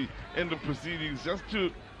before the end of proceedings, just to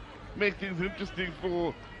make things interesting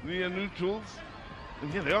for the neutrals.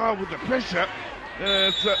 And here they are with the pressure.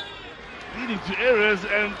 It's leading to errors,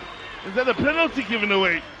 and is that a penalty given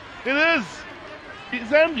away? It is. The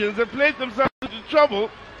Zambians have played themselves into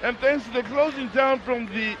trouble And thanks to the closing down from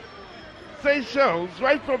the Seychelles,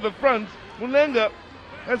 right from the front, Mulenga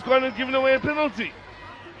has gone and given away a penalty.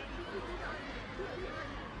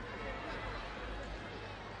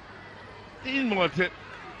 Dean Morton,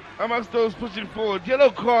 amongst those pushing forward. Yellow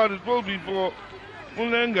card it will be for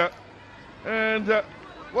Mulenga. And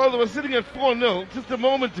while they were sitting at 4-0 just a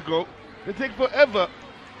moment ago, they take forever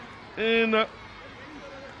in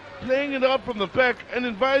playing it out from the back and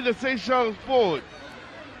invite the Seychelles forward.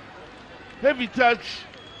 Heavy touch,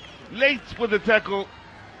 late with the tackle,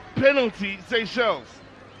 penalty Seychelles.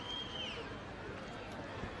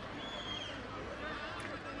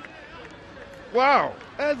 Wow,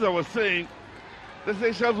 as I was saying, the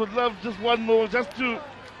Seychelles would love just one more, just to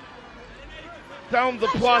down the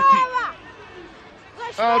party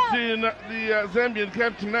out in the Zambian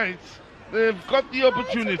camp tonight. They've got the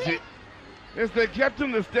opportunity. It's their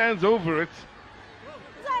captain that stands over it.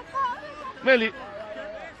 Meli.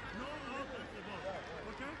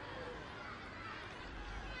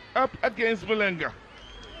 Up against Mulenga.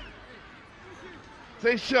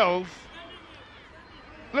 Seychelles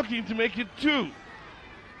looking to make it 2. We'll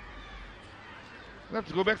have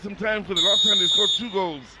to go back some time for the last time they scored 2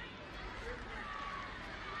 goals.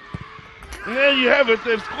 And there you have it,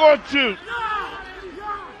 they've scored 2.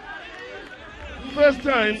 First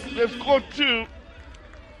time they've scored 2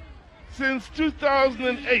 since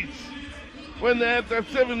 2008 when they had that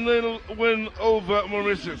 7-0 win over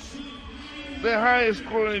Mauritius. Their highest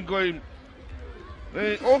scoring game.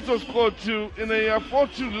 They also scored 2 in a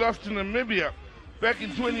 4-2 loss to Namibia back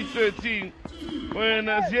in 2013 when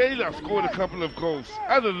Ziela scored a couple of goals.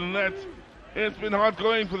 Other than that, it's been hard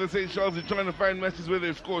going for the Seychelles in trying to find matches where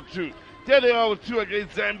they've scored 2. There they are with 2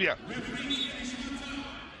 against Zambia.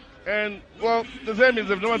 And, well, the Zambians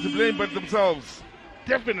have no one to blame but themselves.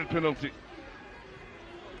 Definite penalty.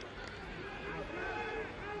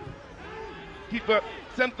 Keeper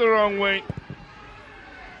sent the wrong way.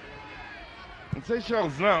 And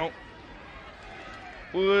Seychelles now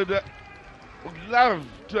would love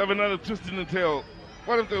to have another twist in the tail.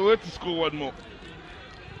 What if they were to score one more?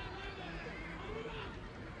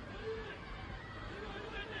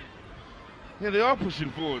 Yeah, they are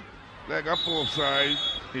pushing forward. Like up offside.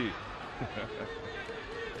 Hey.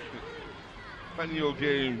 Funny old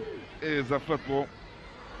game is a football.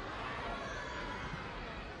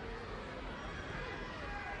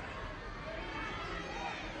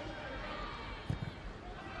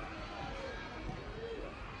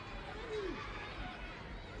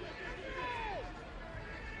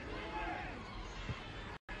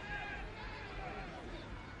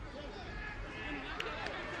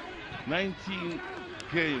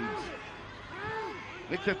 Games.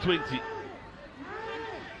 Makes it 20.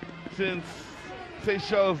 Since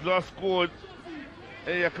Seychelles last scored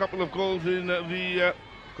a couple of goals in the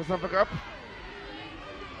Kosafa Cup.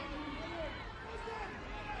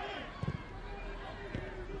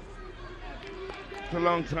 It's a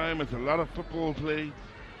long time, it's a lot of football played,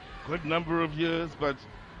 good number of years, but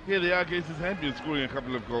here they are against the Zambians scoring a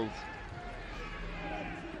couple of goals.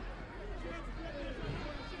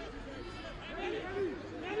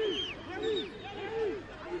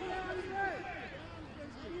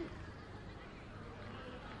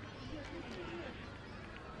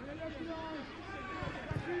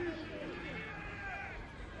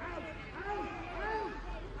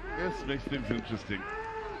 This makes things interesting.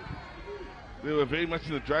 They were very much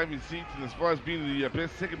in the driving seat, and as far as being the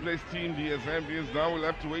best second place team, the Zambians now will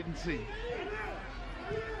have to wait and see.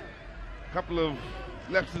 A couple of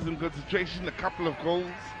lapses in concentration, a couple of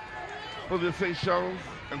goals for the Seychelles,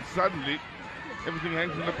 and suddenly everything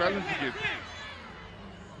hangs in the balance again.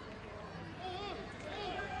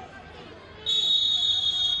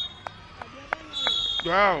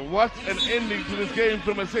 Wow, what an ending to this game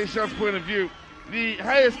from a Seychelles point of view. The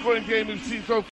highest scoring game we've seen so far.